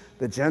 Jews.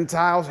 The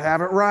Gentiles have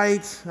it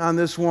right on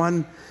this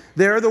one.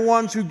 They're the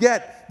ones who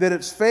get that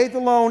it's faith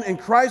alone in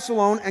Christ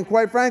alone. And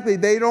quite frankly,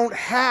 they don't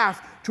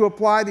have to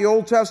apply the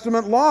Old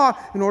Testament law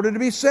in order to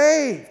be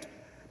saved.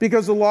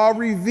 Because the law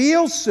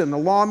reveals sin. The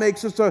law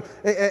makes us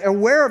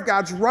aware of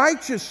God's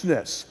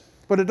righteousness.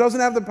 But it doesn't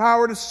have the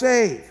power to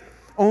save.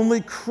 Only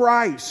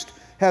Christ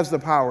has the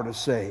power to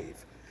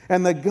save.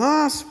 And the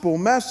gospel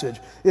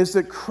message is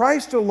that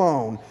Christ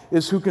alone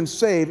is who can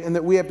save, and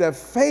that we have to have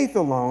faith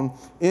alone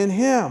in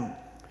Him.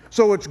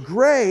 So it's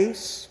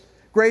grace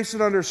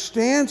that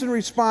understands and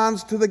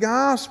responds to the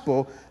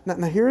gospel. Now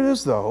here it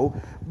is though,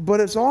 but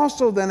it's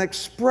also then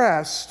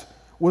expressed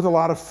with a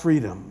lot of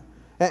freedom.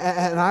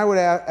 And I would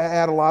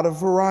add a lot of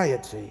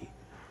variety.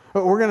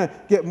 But we're going to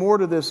get more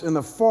to this in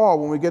the fall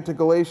when we get to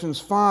Galatians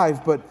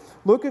 5, but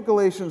look at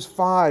Galatians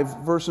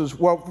 5 verses,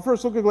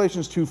 first look at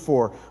Galatians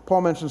 2:4. Paul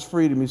mentions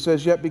freedom. He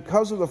says, "Yet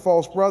because of the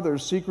false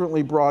brothers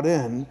secretly brought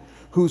in,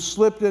 who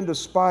slipped in to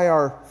spy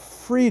our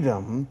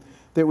freedom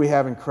that we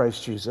have in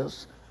Christ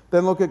Jesus."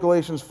 Then look at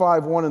Galatians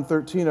 5:1 and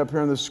 13 up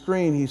here on the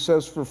screen. He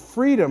says, "For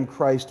freedom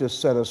Christ has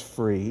set us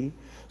free.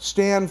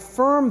 Stand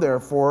firm,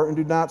 therefore, and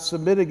do not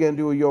submit again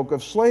to a yoke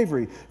of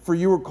slavery. For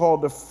you were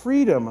called to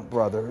freedom,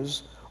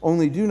 brothers.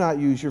 Only do not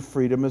use your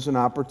freedom as an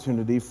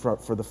opportunity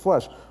for the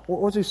flesh."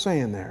 What's he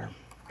saying there?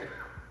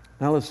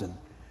 Now listen,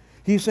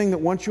 he's saying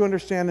that once you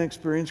understand and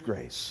experience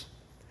grace,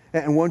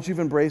 and once you've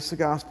embraced the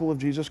gospel of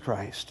Jesus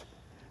Christ,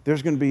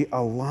 there's going to be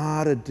a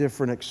lot of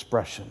different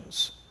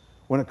expressions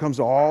when it comes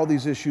to all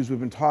these issues we've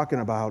been talking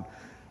about,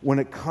 when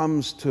it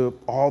comes to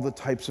all the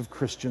types of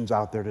Christians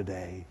out there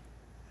today.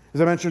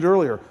 As I mentioned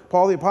earlier,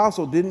 Paul the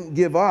Apostle didn't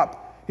give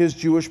up his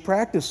Jewish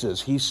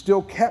practices. He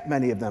still kept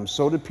many of them.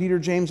 So did Peter,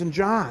 James, and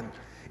John.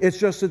 It's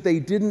just that they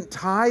didn't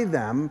tie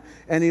them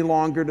any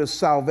longer to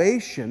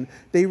salvation.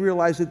 They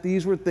realized that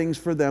these were things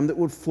for them that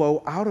would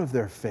flow out of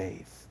their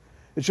faith.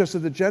 It's just that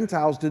the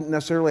Gentiles didn't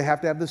necessarily have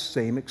to have the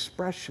same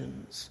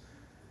expressions.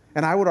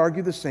 And I would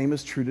argue the same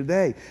is true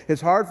today.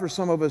 It's hard for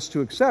some of us to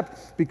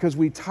accept because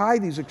we tie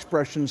these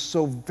expressions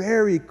so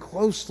very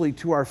closely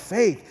to our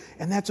faith.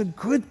 And that's a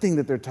good thing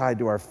that they're tied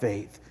to our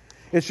faith.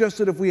 It's just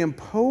that if we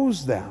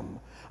impose them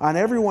on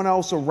everyone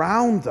else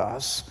around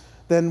us,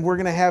 then we're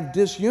going to have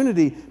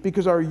disunity,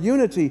 because our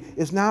unity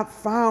is not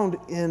found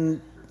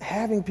in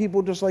having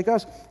people just like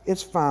us.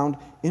 It's found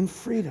in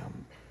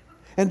freedom.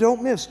 And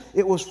don't miss,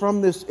 it was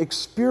from this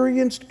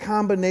experienced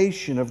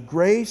combination of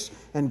grace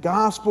and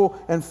gospel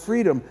and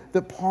freedom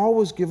that Paul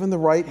was given the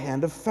right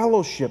hand of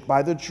fellowship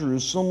by the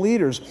Jerusalem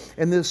leaders.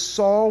 And this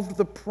solved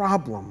the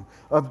problem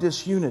of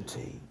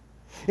disunity.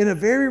 In a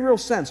very real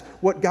sense,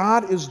 what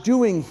God is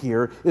doing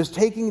here is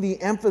taking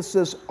the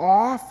emphasis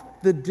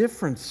off the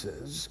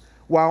differences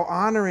while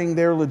honoring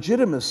their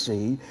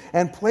legitimacy,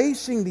 and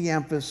placing the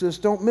emphasis,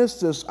 don't miss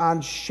this, on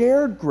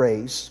shared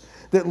grace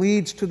that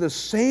leads to the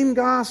same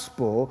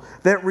gospel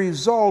that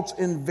results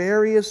in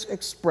various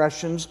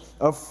expressions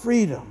of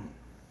freedom.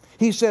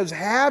 He says,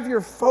 have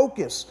your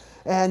focus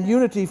and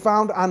unity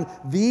found on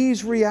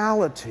these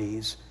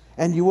realities,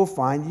 and you will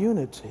find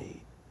unity.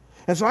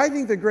 And so I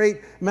think the great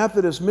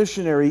Methodist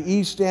missionary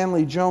E.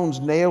 Stanley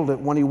Jones nailed it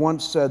when he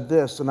once said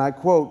this, and I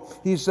quote,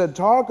 he said,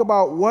 "Talk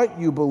about what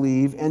you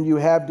believe and you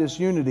have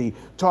disunity.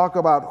 Talk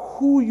about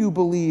who you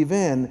believe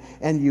in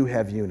and you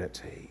have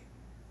unity."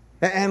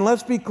 And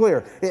let's be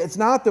clear, it's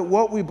not that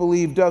what we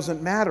believe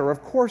doesn't matter.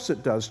 Of course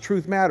it does.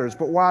 Truth matters.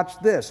 But watch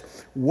this.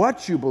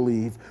 What you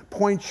believe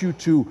points you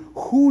to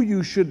who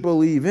you should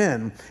believe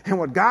in. And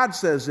what God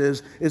says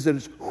is that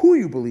it's who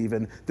you believe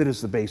in that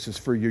is the basis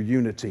for your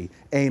unity.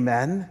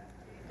 Amen?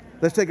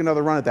 Let's take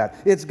another run at that.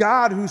 It's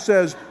God who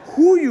says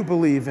who you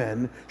believe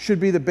in should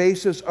be the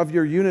basis of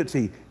your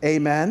unity.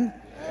 Amen?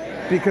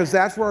 Amen. Because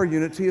that's where our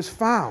unity is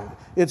found.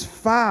 It's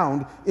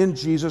found in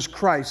Jesus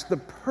Christ, the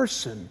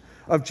person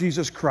of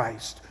Jesus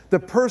Christ, the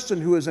person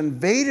who has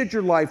invaded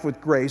your life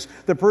with grace,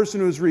 the person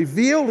who has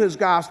revealed His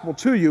gospel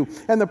to you,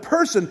 and the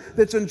person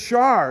that's in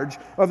charge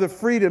of the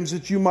freedoms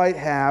that you might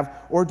have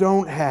or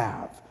don't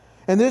have.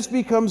 And this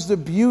becomes the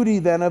beauty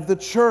then of the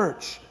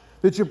church,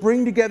 that you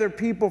bring together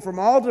people from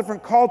all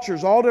different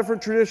cultures, all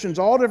different traditions,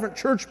 all different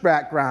church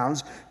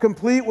backgrounds,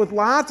 complete with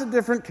lots of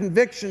different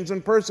convictions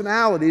and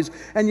personalities,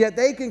 and yet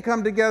they can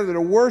come together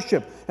to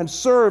worship and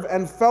serve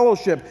and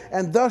fellowship,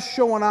 and thus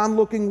show an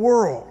onlooking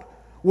world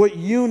what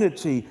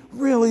unity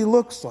really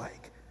looks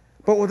like.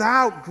 But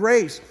without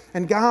grace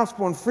and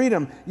gospel and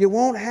freedom, you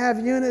won't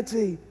have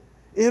unity.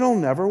 It'll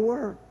never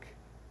work.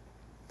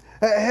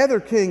 Heather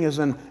King is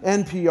an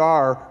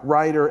NPR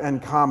writer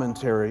and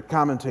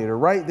commentator.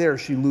 Right there,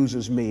 she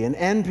loses me. An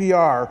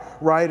NPR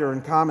writer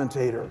and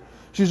commentator.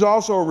 She's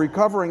also a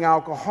recovering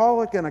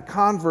alcoholic and a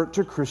convert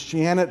to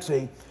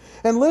Christianity.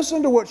 And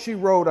listen to what she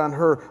wrote on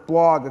her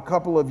blog a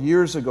couple of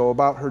years ago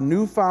about her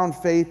newfound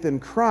faith in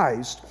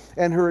Christ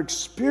and her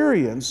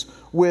experience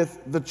with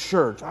the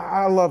church.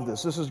 I love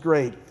this. This is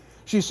great.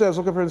 She says,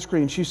 look up here on the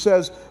screen, she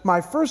says,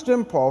 "My first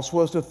impulse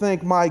was to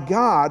think, my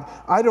God,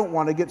 I don't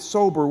want to get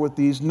sober with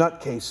these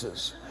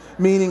nutcases,"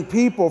 meaning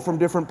people from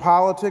different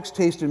politics,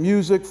 taste in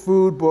music,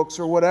 food, books,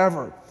 or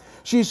whatever.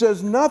 She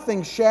says,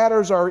 "Nothing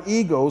shatters our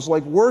egos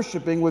like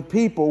worshiping with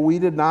people we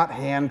did not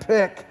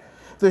handpick.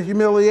 The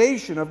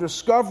humiliation of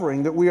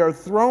discovering that we are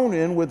thrown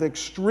in with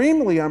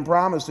extremely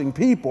unpromising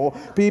people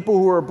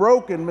who are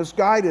broken,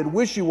 misguided,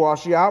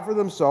 wishy-washy, out for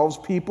themselves,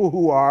 people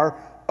who are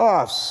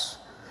us.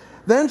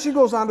 Then she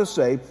goes on to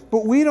say,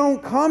 but we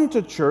don't come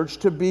to church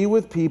to be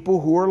with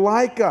people who are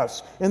like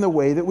us in the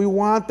way that we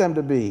want them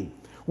to be.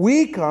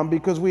 We come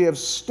because we have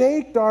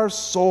staked our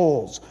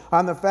souls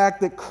on the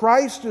fact that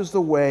Christ is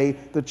the way,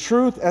 the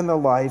truth, and the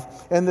life,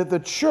 and that the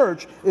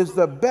church is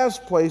the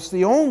best place,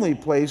 the only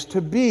place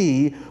to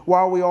be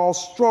while we all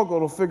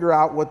struggle to figure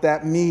out what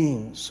that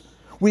means.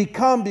 We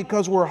come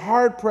because we're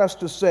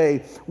hard-pressed to say,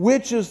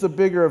 which is the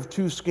bigger of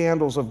two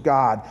scandals of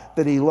God,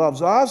 that He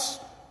loves us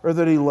or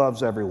that He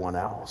loves everyone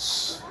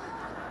else?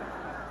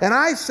 And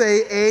I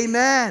say,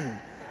 amen.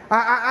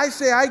 I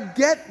say, I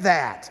get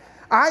that.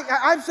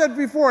 I've said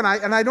before,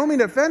 and I don't mean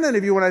to offend any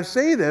of you when I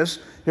say this.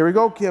 Here we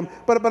go, Kim.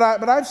 But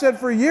I've said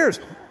for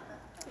years,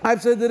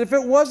 I've said that if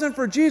it wasn't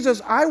for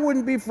Jesus, I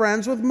wouldn't be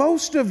friends with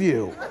most of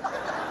you.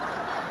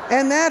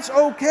 And that's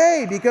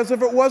okay, because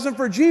if it wasn't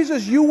for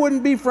Jesus, you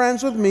wouldn't be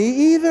friends with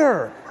me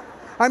either.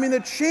 I mean, the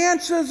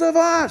chances of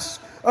us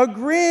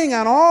agreeing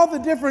on all the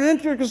different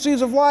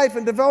intricacies of life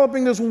and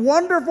developing this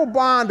wonderful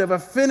bond of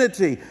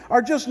affinity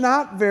are just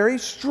not very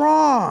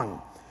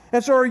strong.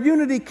 And so our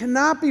unity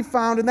cannot be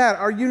found in that.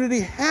 Our unity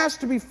has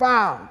to be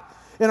found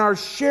in our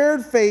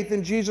shared faith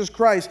in Jesus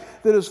Christ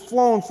that has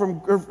flowed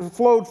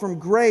from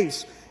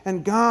grace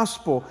and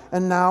gospel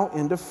and now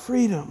into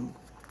freedom.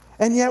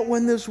 And yet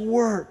when this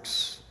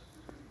works,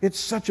 it's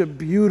such a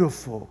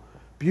beautiful,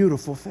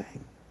 beautiful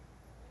thing.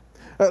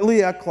 Lee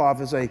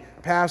Eckloff is a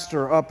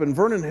pastor up in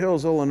Vernon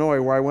Hills,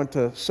 Illinois, where I went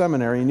to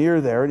seminary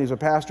near there, and he's a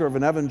pastor of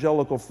an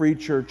evangelical free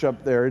church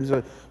up there. He's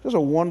just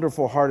a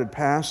wonderful-hearted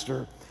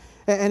pastor.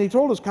 And he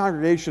told his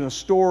congregation a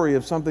story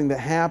of something that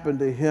happened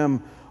to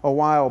him a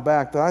while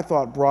back that I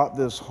thought brought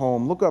this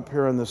home. Look up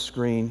here on the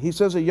screen. He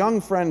says, a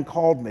young friend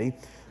called me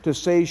to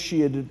say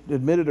she had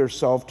admitted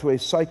herself to a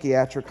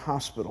psychiatric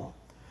hospital.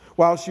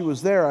 While she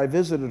was there, I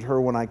visited her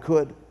when I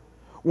could.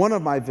 One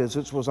of my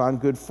visits was on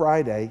Good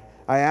Friday.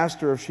 I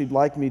asked her if she'd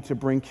like me to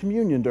bring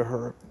communion to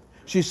her.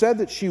 She said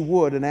that she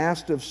would and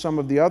asked if some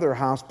of the other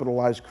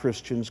hospitalized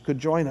Christians could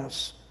join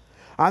us.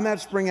 On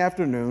that spring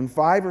afternoon,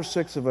 5 or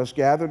 6 of us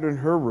gathered in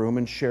her room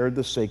and shared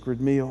the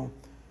sacred meal.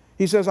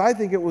 He says, I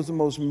think it was the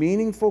most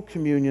meaningful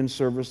communion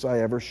service I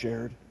ever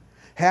shared.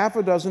 Half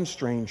a dozen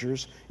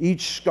strangers,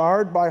 each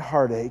scarred by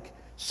heartache,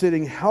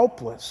 sitting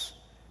helpless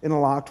in a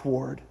locked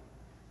ward.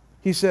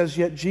 He says,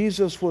 yet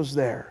Jesus was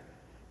there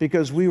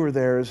because we were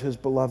there as His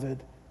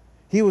beloved.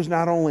 He was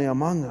not only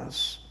among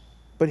us,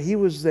 but He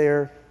was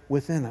there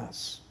within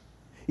us.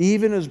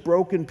 Even as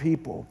broken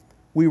people,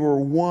 we were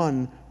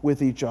one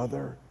with each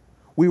other.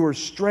 We were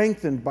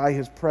strengthened by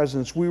His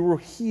presence. We were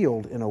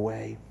healed in a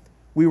way.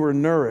 We were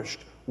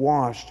nourished,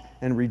 washed,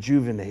 and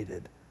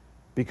rejuvenated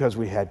because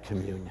we had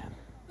communion.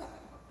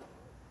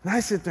 And I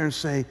sit there and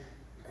say,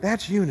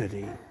 that's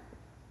unity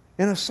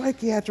in a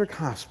psychiatric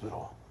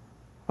hospital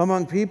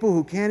among people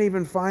who can't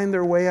even find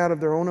their way out of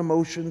their own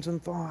emotions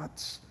and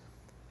thoughts.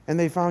 And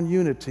they found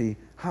unity.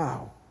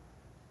 How?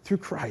 Through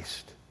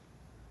Christ.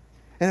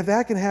 And if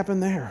that can happen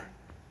there,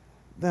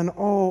 then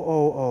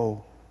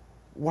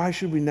why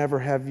should we never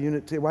have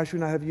unity? Why should we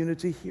not have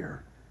unity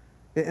here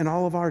in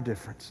all of our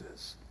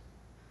differences?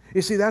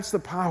 You see, that's the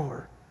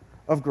power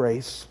of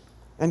grace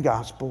and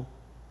gospel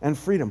and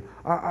freedom.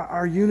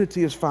 Our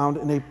unity is found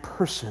in a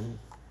person,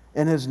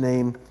 and His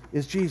name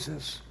is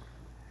Jesus.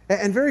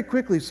 And very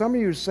quickly, some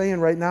of you are saying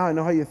right now, I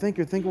know how you think,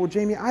 you're thinking, well,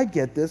 Jamie, I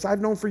get this. I've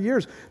known for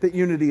years that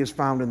unity is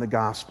found in the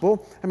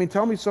gospel. I mean,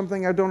 tell me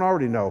something I don't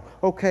already know.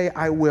 Okay,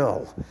 I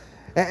will.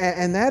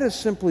 And that is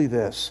simply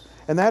this.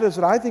 And that is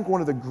that I think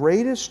one of the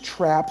greatest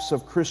traps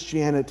of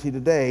Christianity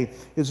today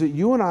is that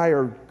you and I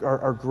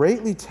are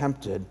greatly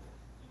tempted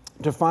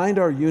to find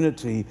our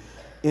unity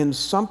in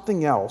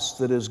something else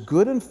that is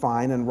good and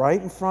fine and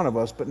right in front of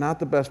us, but not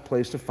the best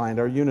place to find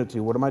our unity.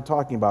 What am I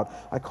talking about?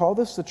 I call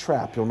this the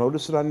trap. You'll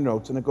notice it on your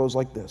notes, and it goes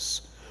like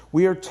this.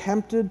 We are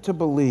tempted to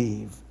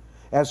believe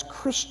as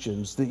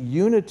Christians that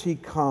unity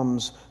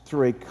comes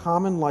through a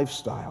common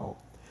lifestyle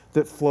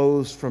that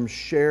flows from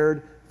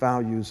shared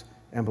values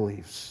and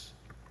beliefs.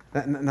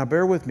 Now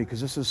bear with me,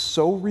 because this is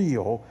so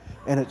real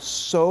and it's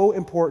so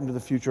important to the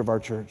future of our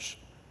church.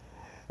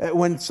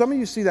 When some of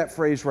you see that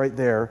phrase right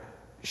there,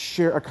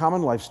 share a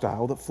common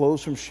lifestyle that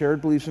flows from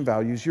shared beliefs and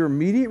values, your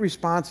immediate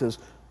response is,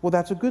 well,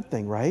 that's a good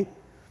thing, right?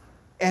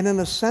 And in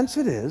a sense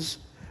it is,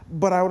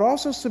 but I would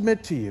also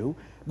submit to you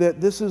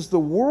that this is the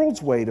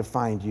world's way to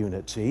find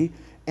unity,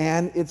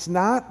 and it's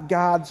not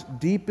God's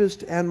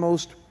deepest and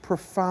most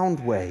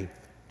profound way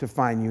to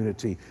find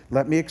unity.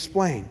 Let me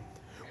explain.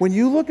 When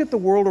you look at the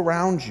world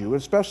around you,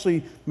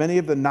 especially many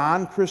of the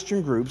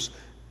non-Christian groups,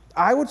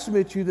 I would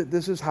submit to you that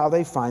this is how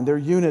they find their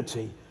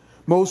unity.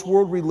 Most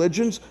world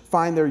religions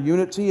find their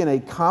unity in a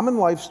common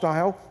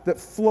lifestyle that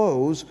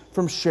flows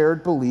from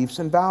shared beliefs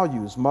and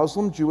values,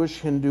 Muslim, Jewish,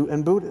 Hindu,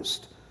 and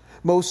Buddhist.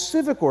 Most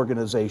civic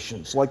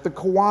organizations like the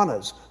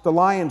Kiwanis, the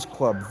Lions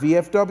Club,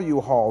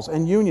 VFW halls,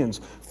 and unions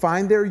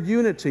find their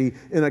unity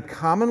in a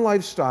common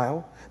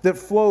lifestyle that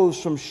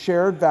flows from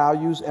shared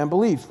values and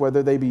beliefs,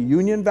 whether they be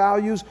union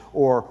values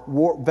or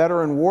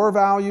veteran war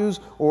values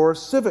or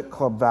civic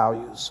club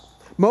values.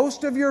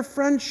 Most of your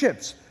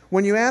friendships,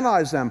 when you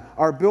analyze them,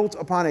 are built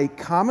upon a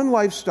common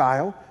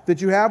lifestyle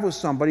that you have with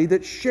somebody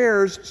that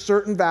shares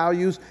certain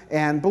values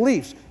and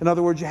beliefs. In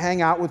other words, you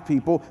hang out with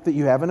people that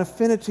you have an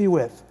affinity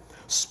with.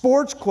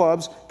 Sports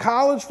clubs,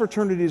 college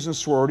fraternities and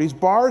sororities,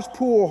 bars,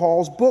 pool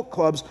halls, book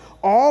clubs,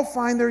 all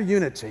find their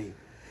unity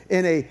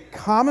in a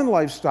common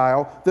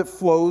lifestyle that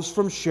flows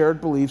from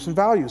shared beliefs and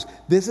values.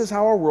 This is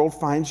how our world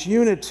finds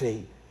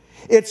unity.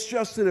 It's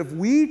just that if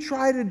we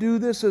try to do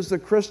this as the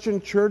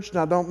Christian church,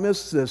 now don't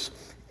miss this,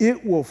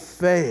 it will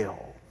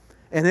fail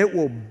and it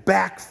will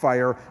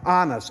backfire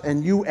on us.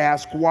 And you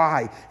ask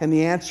why? And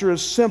the answer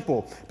is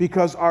simple: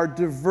 because our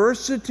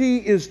diversity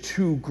is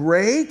too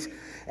great.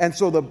 And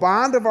so the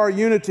bond of our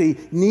unity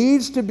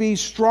needs to be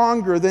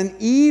stronger than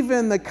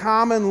even the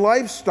common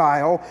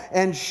lifestyle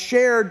and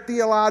shared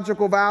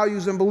theological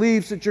values and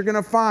beliefs that you're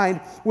going to find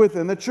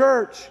within the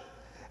church.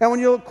 And when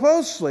you look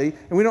closely,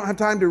 and we don't have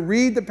time to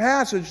read the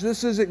passage,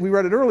 we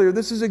read it earlier,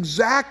 this is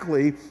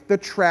exactly the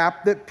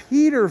trap that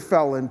Peter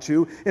fell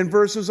into in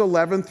verses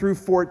 11 through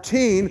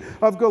 14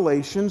 of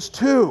Galatians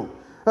 2.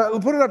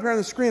 Put it up here on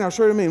the screen, I'll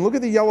show you what I mean. Look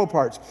at the yellow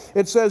parts.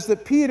 It says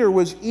that Peter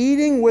was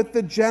eating with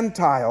the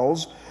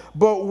Gentiles,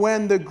 but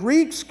when the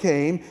Greeks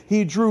came,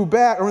 he drew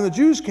back, or when the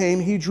Jews came,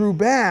 he drew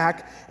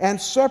back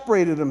and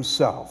separated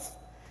himself.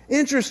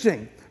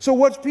 Interesting. So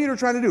what's Peter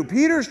trying to do?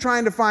 Peter's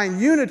trying to find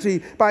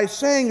unity by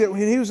saying that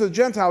when he was with the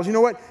Gentiles, you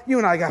know what? You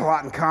and I got a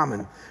lot in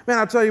common. Man,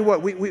 I'll tell you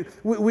what,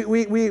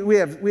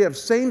 we have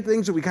same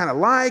things that we kind of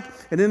like,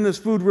 and isn't this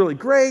food really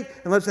great?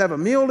 And let's have a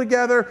meal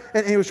together.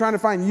 And he was trying to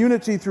find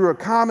unity through a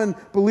common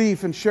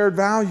belief and shared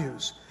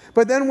values.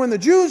 But then when the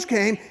Jews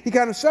came, he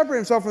kind of separated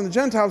himself from the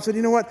Gentiles and said,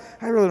 you know what,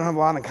 I really don't have a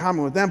lot in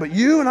common with them, but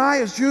you and I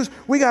as Jews,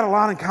 we got a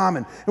lot in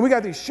common. And we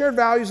got these shared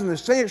values and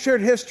this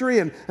shared history,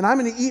 and I'm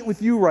going to eat with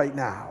you right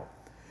now.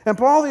 And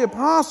Paul the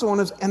Apostle, in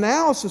his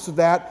analysis of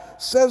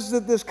that, says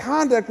that this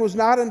conduct was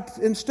not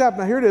in step,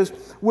 now here it is,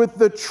 with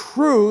the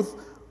truth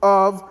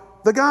of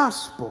the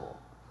gospel.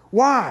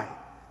 Why?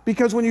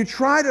 Because when you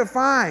try to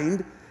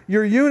find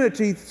your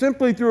unity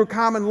simply through a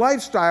common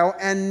lifestyle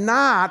and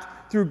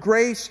not through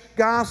grace,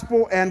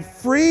 gospel, and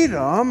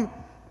freedom,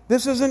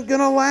 this isn't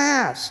going to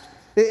last.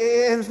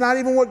 And it's not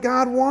even what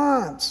God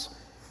wants.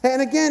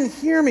 And again,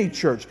 hear me,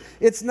 church.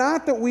 It's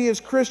not that we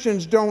as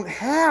Christians don't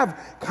have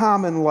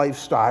common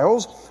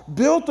lifestyles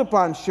built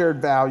upon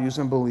shared values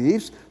and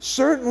beliefs.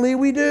 Certainly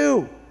we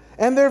do.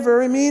 And they're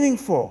very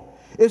meaningful.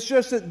 It's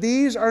just that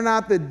these are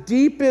not the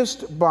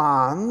deepest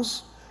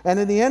bonds. And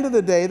in the end of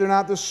the day, they're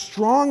not the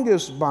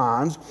strongest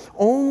bonds.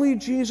 Only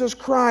Jesus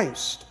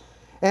Christ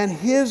and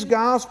His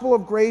gospel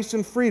of grace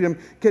and freedom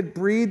could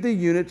breed the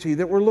unity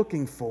that we're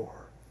looking for.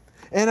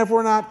 And if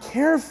we're not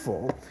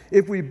careful,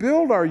 if we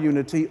build our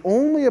unity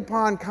only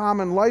upon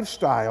common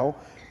lifestyle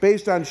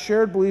based on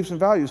shared beliefs and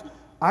values,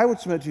 I would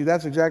submit to you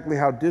that's exactly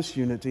how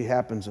disunity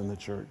happens in the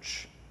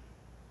church.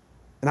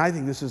 And I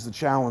think this is the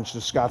challenge to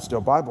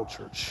Scottsdale Bible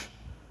Church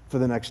for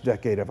the next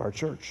decade of our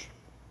church.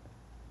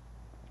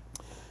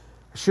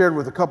 I shared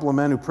with a couple of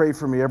men who prayed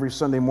for me every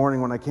Sunday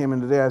morning when I came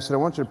in today. I said, I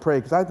want you to pray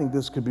because I think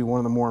this could be one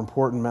of the more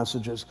important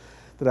messages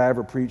that I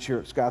ever preach here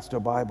at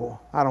Scottsdale Bible.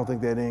 I don't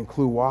think they had any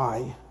clue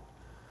why.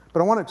 But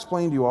I want to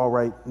explain to you all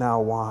right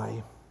now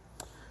why.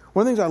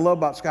 One of the things I love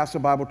about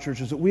Scottsdale Bible Church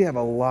is that we have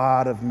a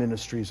lot of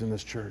ministries in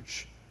this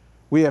church.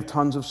 We have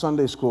tons of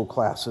Sunday school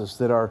classes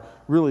that are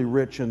really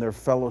rich in their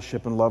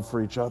fellowship and love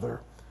for each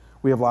other.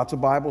 We have lots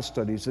of Bible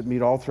studies that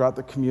meet all throughout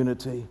the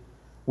community.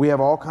 We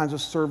have all kinds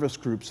of service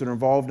groups that are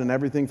involved in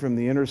everything from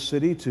the inner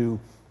city to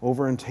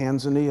over in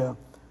Tanzania.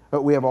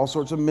 But we have all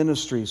sorts of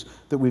ministries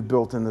that we've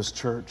built in this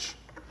church.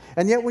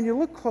 And yet when you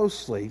look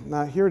closely,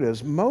 now here it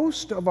is,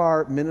 most of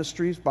our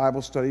ministries,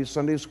 Bible studies,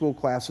 Sunday school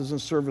classes,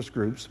 and service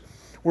groups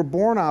were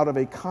born out of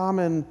a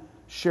common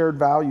shared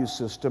value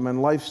system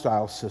and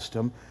lifestyle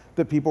system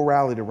that people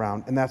rallied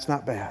around, and that's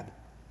not bad.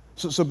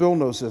 So Bill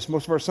knows this.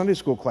 Most of our Sunday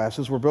school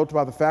classes were built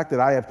about the fact that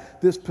I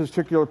have this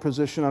particular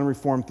position on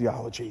Reformed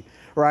theology,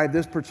 or I have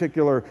this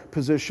particular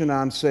position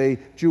on, say,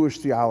 Jewish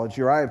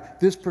theology, or I have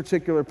this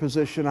particular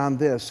position on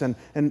this.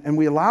 And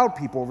we allowed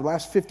people over the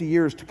last 50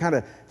 years to kind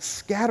of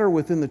scatter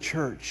within the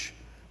church,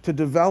 to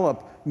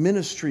develop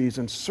ministries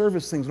and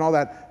service things and all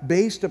that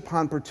based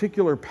upon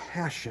particular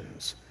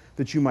passions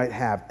that you might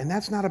have. And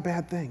that's not a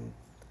bad thing.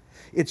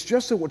 It's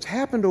just that what's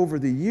happened over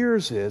the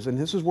years is, and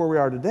this is where we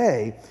are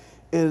today,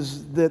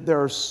 is that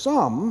there are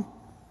some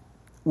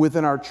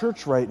within our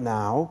church right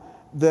now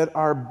that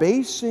are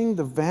basing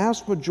the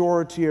vast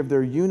majority of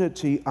their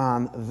unity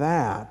on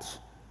that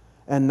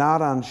and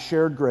not on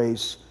shared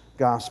grace,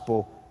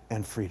 gospel,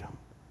 and freedom.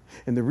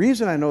 And the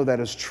reason I know that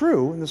is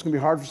true, and this is going to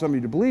be hard for some of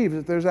you to believe, is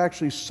that there's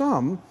actually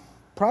some,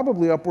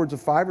 probably upwards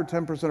of 5 or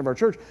 10% of our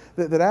church,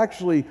 that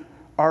actually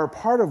are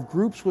part of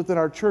groups within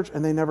our church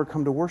and they never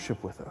come to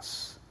worship with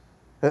us.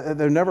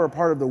 They're never a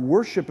part of the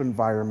worship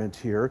environment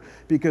here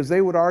because they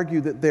would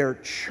argue that their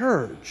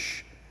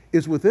church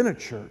is within a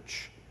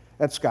church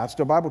at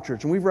Scottsdale Bible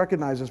Church. And we've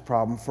recognized this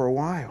problem for a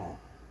while.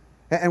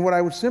 And what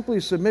I would simply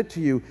submit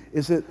to you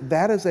is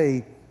that is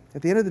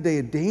at the end of the day,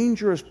 a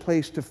dangerous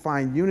place to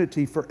find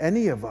unity for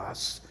any of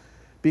us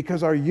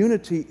because our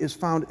unity is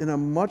found in a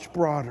much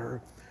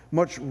broader,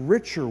 much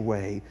richer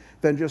way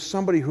than just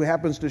somebody who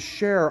happens to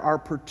share our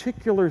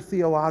particular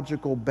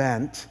theological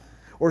bent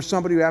or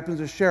somebody who happens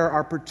to share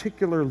our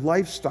particular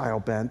lifestyle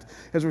bent.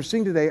 As we're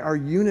seeing today, our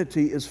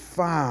unity is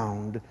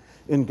found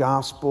in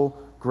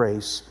gospel,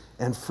 grace,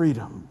 and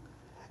freedom.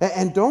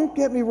 And don't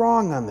get me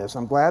wrong on this.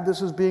 I'm glad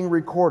this is being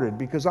recorded,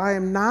 because I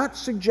am not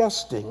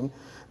suggesting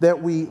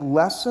that we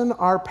lessen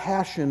our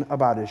passion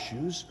about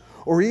issues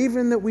or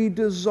even that we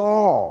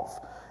dissolve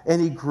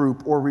any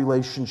group or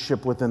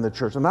relationship within the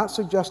church. I'm not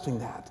suggesting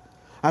that.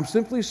 I'm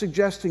simply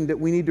suggesting that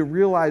we need to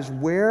realize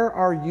where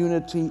our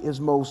unity is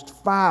most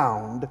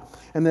found,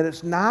 and that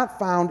it's not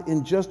found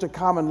in just a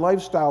common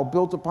lifestyle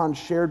built upon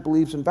shared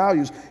beliefs and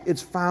values.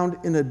 It's found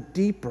in a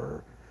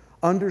deeper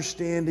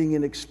understanding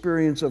and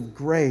experience of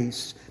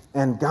grace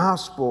and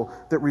gospel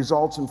that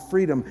results in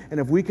freedom. And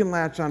if we can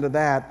latch onto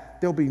that,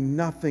 there'll be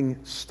nothing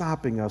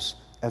stopping us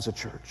as a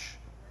church.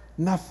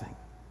 Nothing.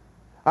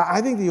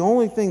 I think the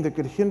only thing that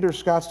could hinder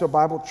Scottsdale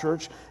Bible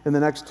Church in the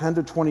next 10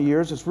 to 20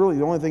 years, it's really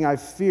the only thing I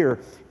fear,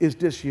 is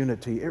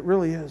disunity. It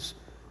really is.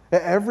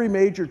 Every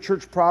major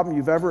church problem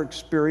you've ever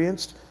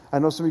experienced, I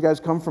know some of you guys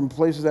come from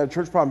places that have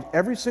church problems,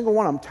 every single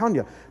one, I'm telling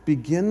you,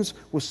 begins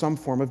with some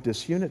form of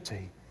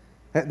disunity.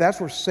 That's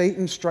where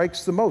Satan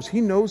strikes the most. He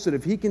knows that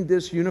if he can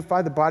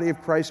disunify the body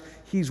of Christ,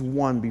 he's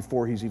won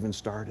before he's even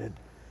started.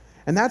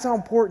 And that's how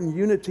important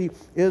unity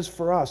is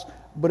for us.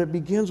 But it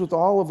begins with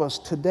all of us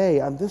today,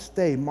 on this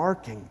day,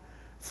 marking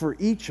for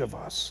each of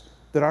us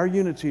that our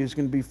unity is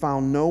going to be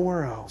found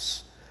nowhere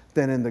else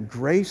than in the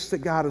grace that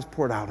God has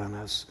poured out on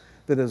us,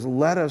 that has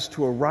led us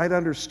to a right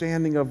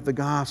understanding of the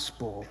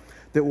gospel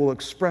that will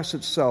express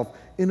itself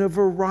in a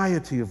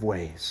variety of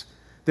ways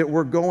that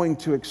we're going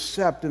to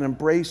accept and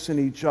embrace in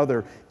each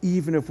other,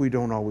 even if we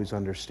don't always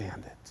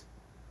understand it.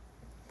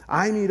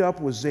 I meet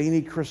up with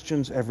zany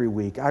Christians every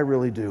week. I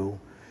really do.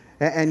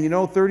 And you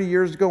know, 30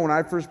 years ago when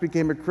I first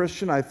became a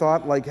Christian, I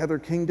thought, like Heather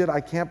King did, I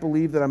can't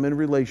believe that I'm in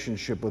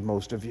relationship with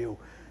most of you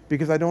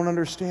because I don't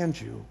understand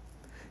you.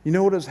 You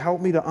know what has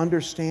helped me to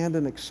understand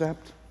and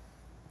accept?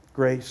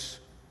 Grace,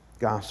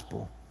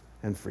 gospel,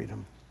 and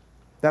freedom.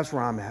 That's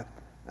where I'm at.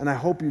 And I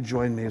hope you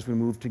join me as we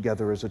move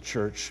together as a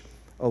church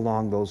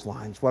along those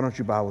lines. Why don't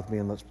you bow with me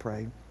and let's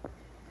pray.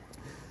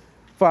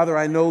 Father,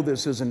 I know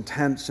this is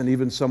intense and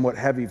even somewhat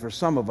heavy for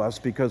some of us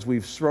because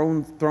we've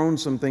thrown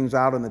some things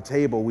out on the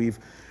table. We've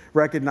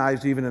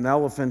recognized even an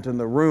elephant in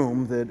the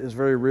room that is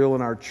very real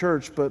in our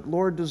church, but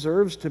Lord,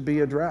 deserves to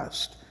be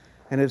addressed.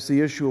 And it's the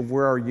issue of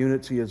where our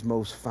unity is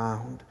most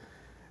found.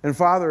 And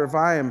Father, if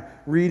I am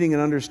reading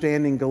and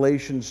understanding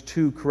Galatians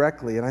 2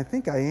 correctly, and I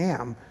think I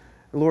am,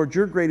 Lord,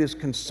 your greatest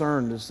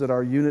concern is that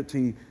our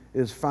unity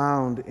is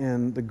found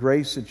in the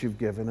grace that you've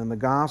given and the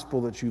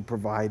gospel that you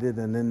provided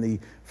and in the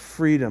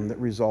freedom that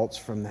results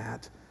from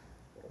that.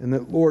 And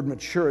that, Lord,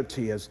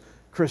 maturity as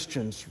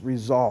Christians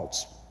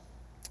results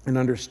in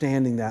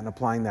understanding that and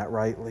applying that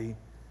rightly.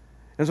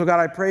 And so, God,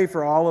 I pray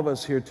for all of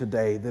us here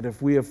today that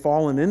if we have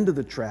fallen into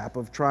the trap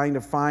of trying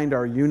to find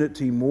our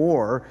unity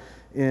more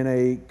in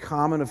a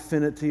common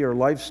affinity or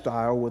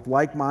lifestyle with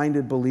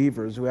like-minded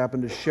believers who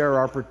happen to share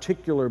our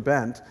particular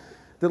bent,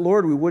 that,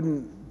 Lord, we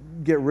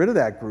wouldn't get rid of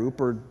that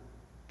group or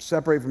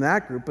separate from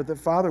that group, but that,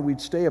 Father, we'd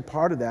stay a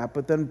part of that,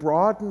 but then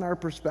broaden our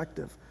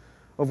perspective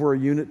of where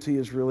unity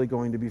is really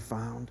going to be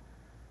found.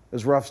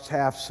 As Russ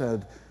Taff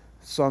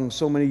sung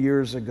so many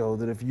years ago,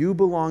 that if you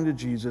belong to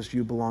Jesus,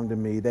 you belong to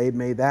me.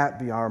 May that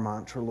be our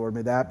mantra, Lord.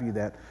 May that be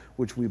that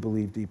which we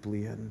believe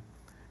deeply in.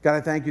 God,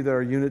 I thank you that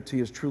our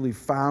unity is truly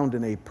found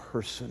in a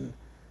person,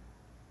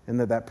 and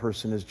that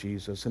person is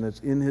Jesus. And it's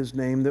in his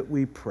name that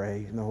we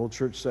pray. And the whole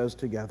church says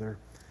together,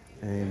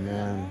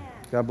 amen.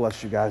 God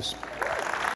bless you guys.